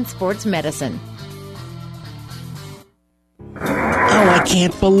Orthopedic and Sports Medicine. I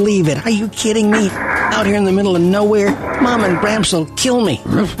can't believe it. Are you kidding me? Out here in the middle of nowhere, Mom and Gramps will kill me.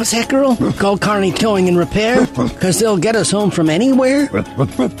 What's that, girl? Call Kearney Towing and Repair? Because they'll get us home from anywhere?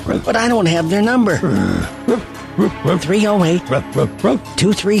 But I don't have their number.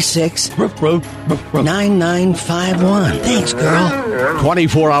 308-236-9951. Thanks, girl.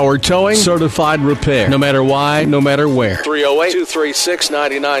 24-hour towing, certified repair. No matter why, no matter where.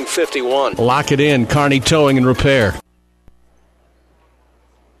 308-236-9951. Lock it in, Kearney Towing and Repair.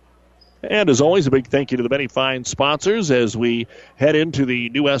 And as always, a big thank you to the many fine sponsors as we head into the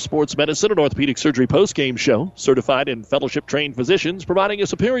New West Sports Medicine and Orthopedic Surgery postgame show. Certified and fellowship-trained physicians providing a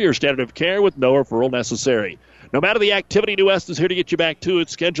superior standard of care with no referral necessary. No matter the activity, New West is here to get you back to it.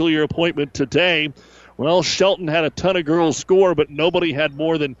 Schedule your appointment today. Well, Shelton had a ton of girls score, but nobody had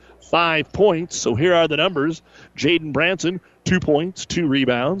more than 5 points. So here are the numbers. Jaden Branson, 2 points, 2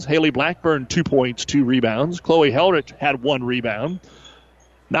 rebounds. Haley Blackburn, 2 points, 2 rebounds. Chloe Helrich had 1 rebound.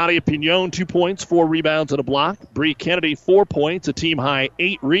 Nadia Pignon, 2 points, 4 rebounds and a block. Bree Kennedy, 4 points, a team-high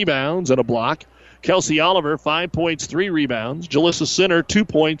 8 rebounds and a block. Kelsey Oliver, 5 points, 3 rebounds. Jalissa Sinner, 2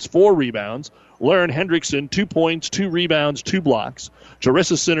 points, 4 rebounds. Lauren Hendrickson, 2 points, 2 rebounds, 2 blocks.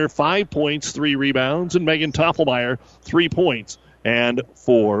 Jarissa Sinner, 5 points, 3 rebounds. And Megan Toppelmeyer, 3 points and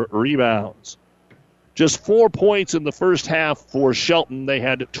 4 rebounds. Just 4 points in the first half for Shelton. They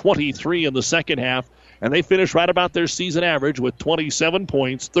had 23 in the second half. And they finished right about their season average with 27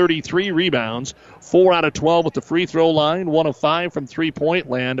 points, 33 rebounds, 4 out of 12 at the free throw line, 1 of 5 from three-point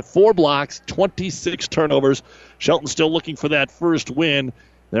land, 4 blocks, 26 turnovers. Shelton still looking for that first win.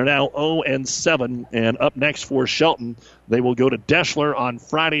 They're now 0-7, and up next for Shelton, they will go to Deschler on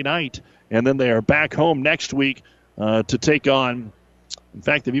Friday night, and then they are back home next week to take on. In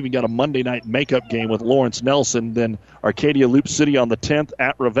fact, they've even got a Monday night makeup game with Lawrence Nelson, then Arcadia Loop City on the 10th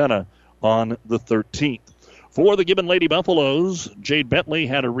at Ravenna on the 13th. For the Gibbon Lady Buffaloes, Jade Bentley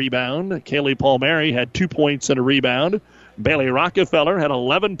had a rebound. Kaylee Palmieri had 2 points and a rebound. Bailey Rockefeller had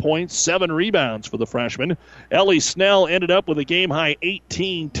 11 points, 7 rebounds for the freshman. Ellie Snell ended up with a game-high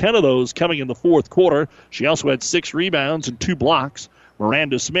 18, 10 of those coming in the fourth quarter. She also had 6 rebounds and 2 blocks.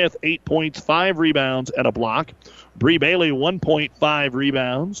 Miranda Smith, 8 points, 5 rebounds, and a block. Bree Bailey, 1.5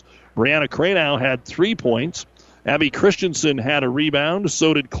 rebounds. Brianna Cranow had 3 points. Abby Christensen had a rebound.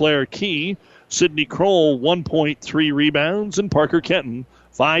 So did Claire Key. Sydney Kroll, 1.3 rebounds. And Parker Kenton,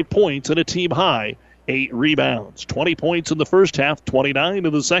 5 points and a team high, 8 rebounds. 20 points in the first half, 29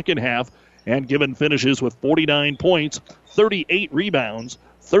 in the second half. And Gibbon finishes with 49 points, 38 rebounds,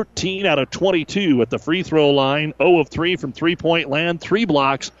 13 out of 22 at the free throw line, 0 of 3 from three-point land, 3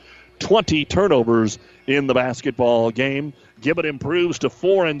 blocks, 20 turnovers in the basketball game. Gibbon improves to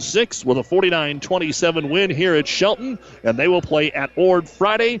 4-6 with a 49-27 win here at Shelton, and they will play at Ord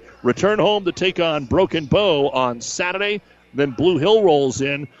Friday, return home to take on Broken Bow on Saturday. Then Blue Hill rolls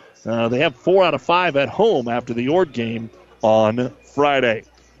in. They have 4 out of 5 at home after the Ord game on Friday.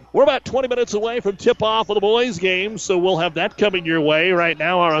 We're about 20 minutes away from tip-off of the boys' game, so we'll have that coming your way. Right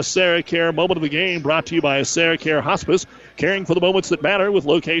now, our AseraCare moment of the game brought to you by AseraCare Hospice, caring for the moments that matter with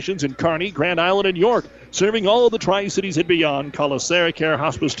locations in Kearney, Grand Island, and York. Serving all of the Tri-Cities and beyond, call AseraCare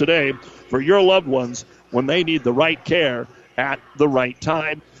Hospice today for your loved ones when they need the right care at the right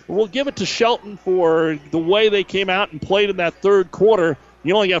time. We'll give it to Shelton for the way they came out and played in that third quarter.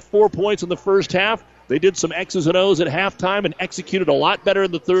 You only got 4 points in the first half. They did some X's and O's at halftime and executed a lot better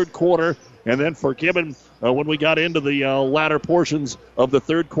in the third quarter. And then for Gibbon, when we got into the latter portions of the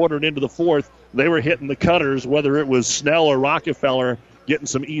third quarter and into the fourth, they were hitting the cutters, whether it was Snell or Rockefeller, getting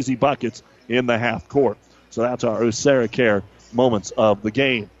some easy buckets in the half court. So that's our AseraCare moments of the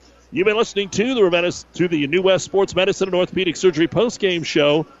game. You've been listening to the New West Sports Medicine and Orthopedic Surgery postgame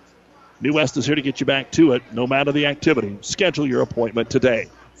show. New West is here to get you back to it, no matter the activity. Schedule your appointment today.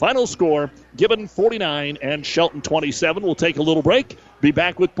 Final score, Gibbon 49 and Shelton 27. We'll take a little break. Be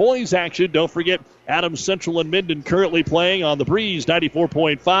back with boys action. Don't forget Adams Central and Minden currently playing on the Breeze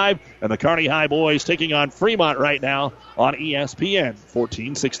 94.5. And the Kearney High boys taking on Fremont right now on ESPN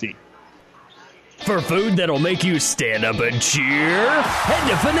 1460. For food that'll make you stand up and cheer, head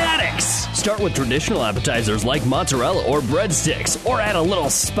to Fanatics. Start with traditional appetizers like mozzarella or breadsticks, or add a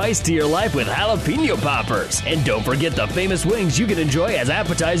little spice to your life with jalapeno poppers. And don't forget the famous wings you can enjoy as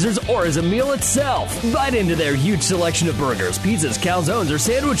appetizers or as a meal itself. Bite into their huge selection of burgers, pizzas, calzones, or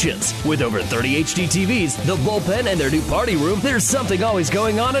sandwiches. With over 30 HD TVs, the bullpen, and their new party room, there's something always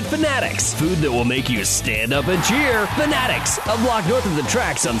going on at Fanatics. Food that will make you stand up and cheer. Fanatics, a block north of the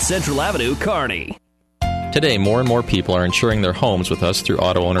tracks on Central Avenue, Kearney. Today, more and more people are insuring their homes with us through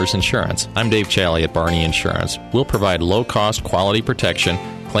Auto Owners Insurance. I'm Dave Challey at Barney Insurance. We'll provide low-cost, quality protection,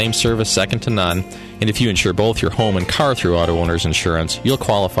 claim service second to none, And if you insure both your home and car through Auto Owners Insurance, you'll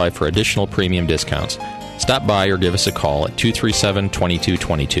qualify for additional premium discounts. Stop by or give us a call at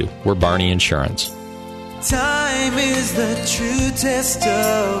 237-2222. We're Barney Insurance. Time is the true test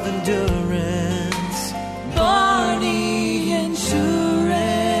of endurance. Barney Insurance.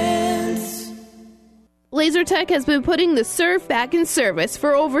 LaserTech has been putting the serve back in service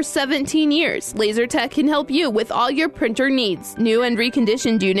for over 17 years. LaserTech can help you with all your printer needs, new and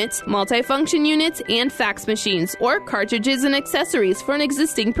reconditioned units, multifunction units, and fax machines, or cartridges and accessories for an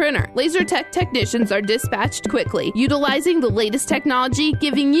existing printer. LaserTech technicians are dispatched quickly, utilizing the latest technology,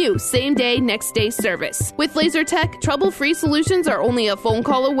 giving you same-day, next-day service. With LaserTech, trouble-free solutions are only a phone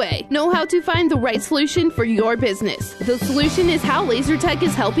call away. Know how to find the right solution for your business. The solution is how LaserTech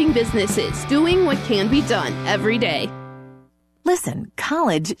is helping businesses, doing what can be done every day. Listen,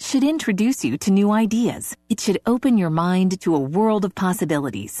 college should introduce you to new ideas. It should open your mind to a world of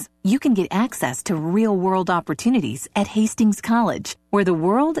possibilities. You can get access to real-world opportunities at Hastings College, where the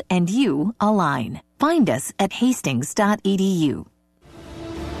world and you align. Find us at hastings.edu.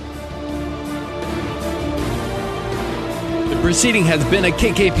 The proceeding has been a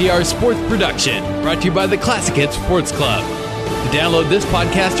KKPR sports production, brought to you by the Classic Hits Sports Club. To download this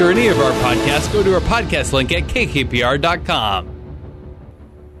podcast or any of our podcasts, go to our podcast link at kkpr.com.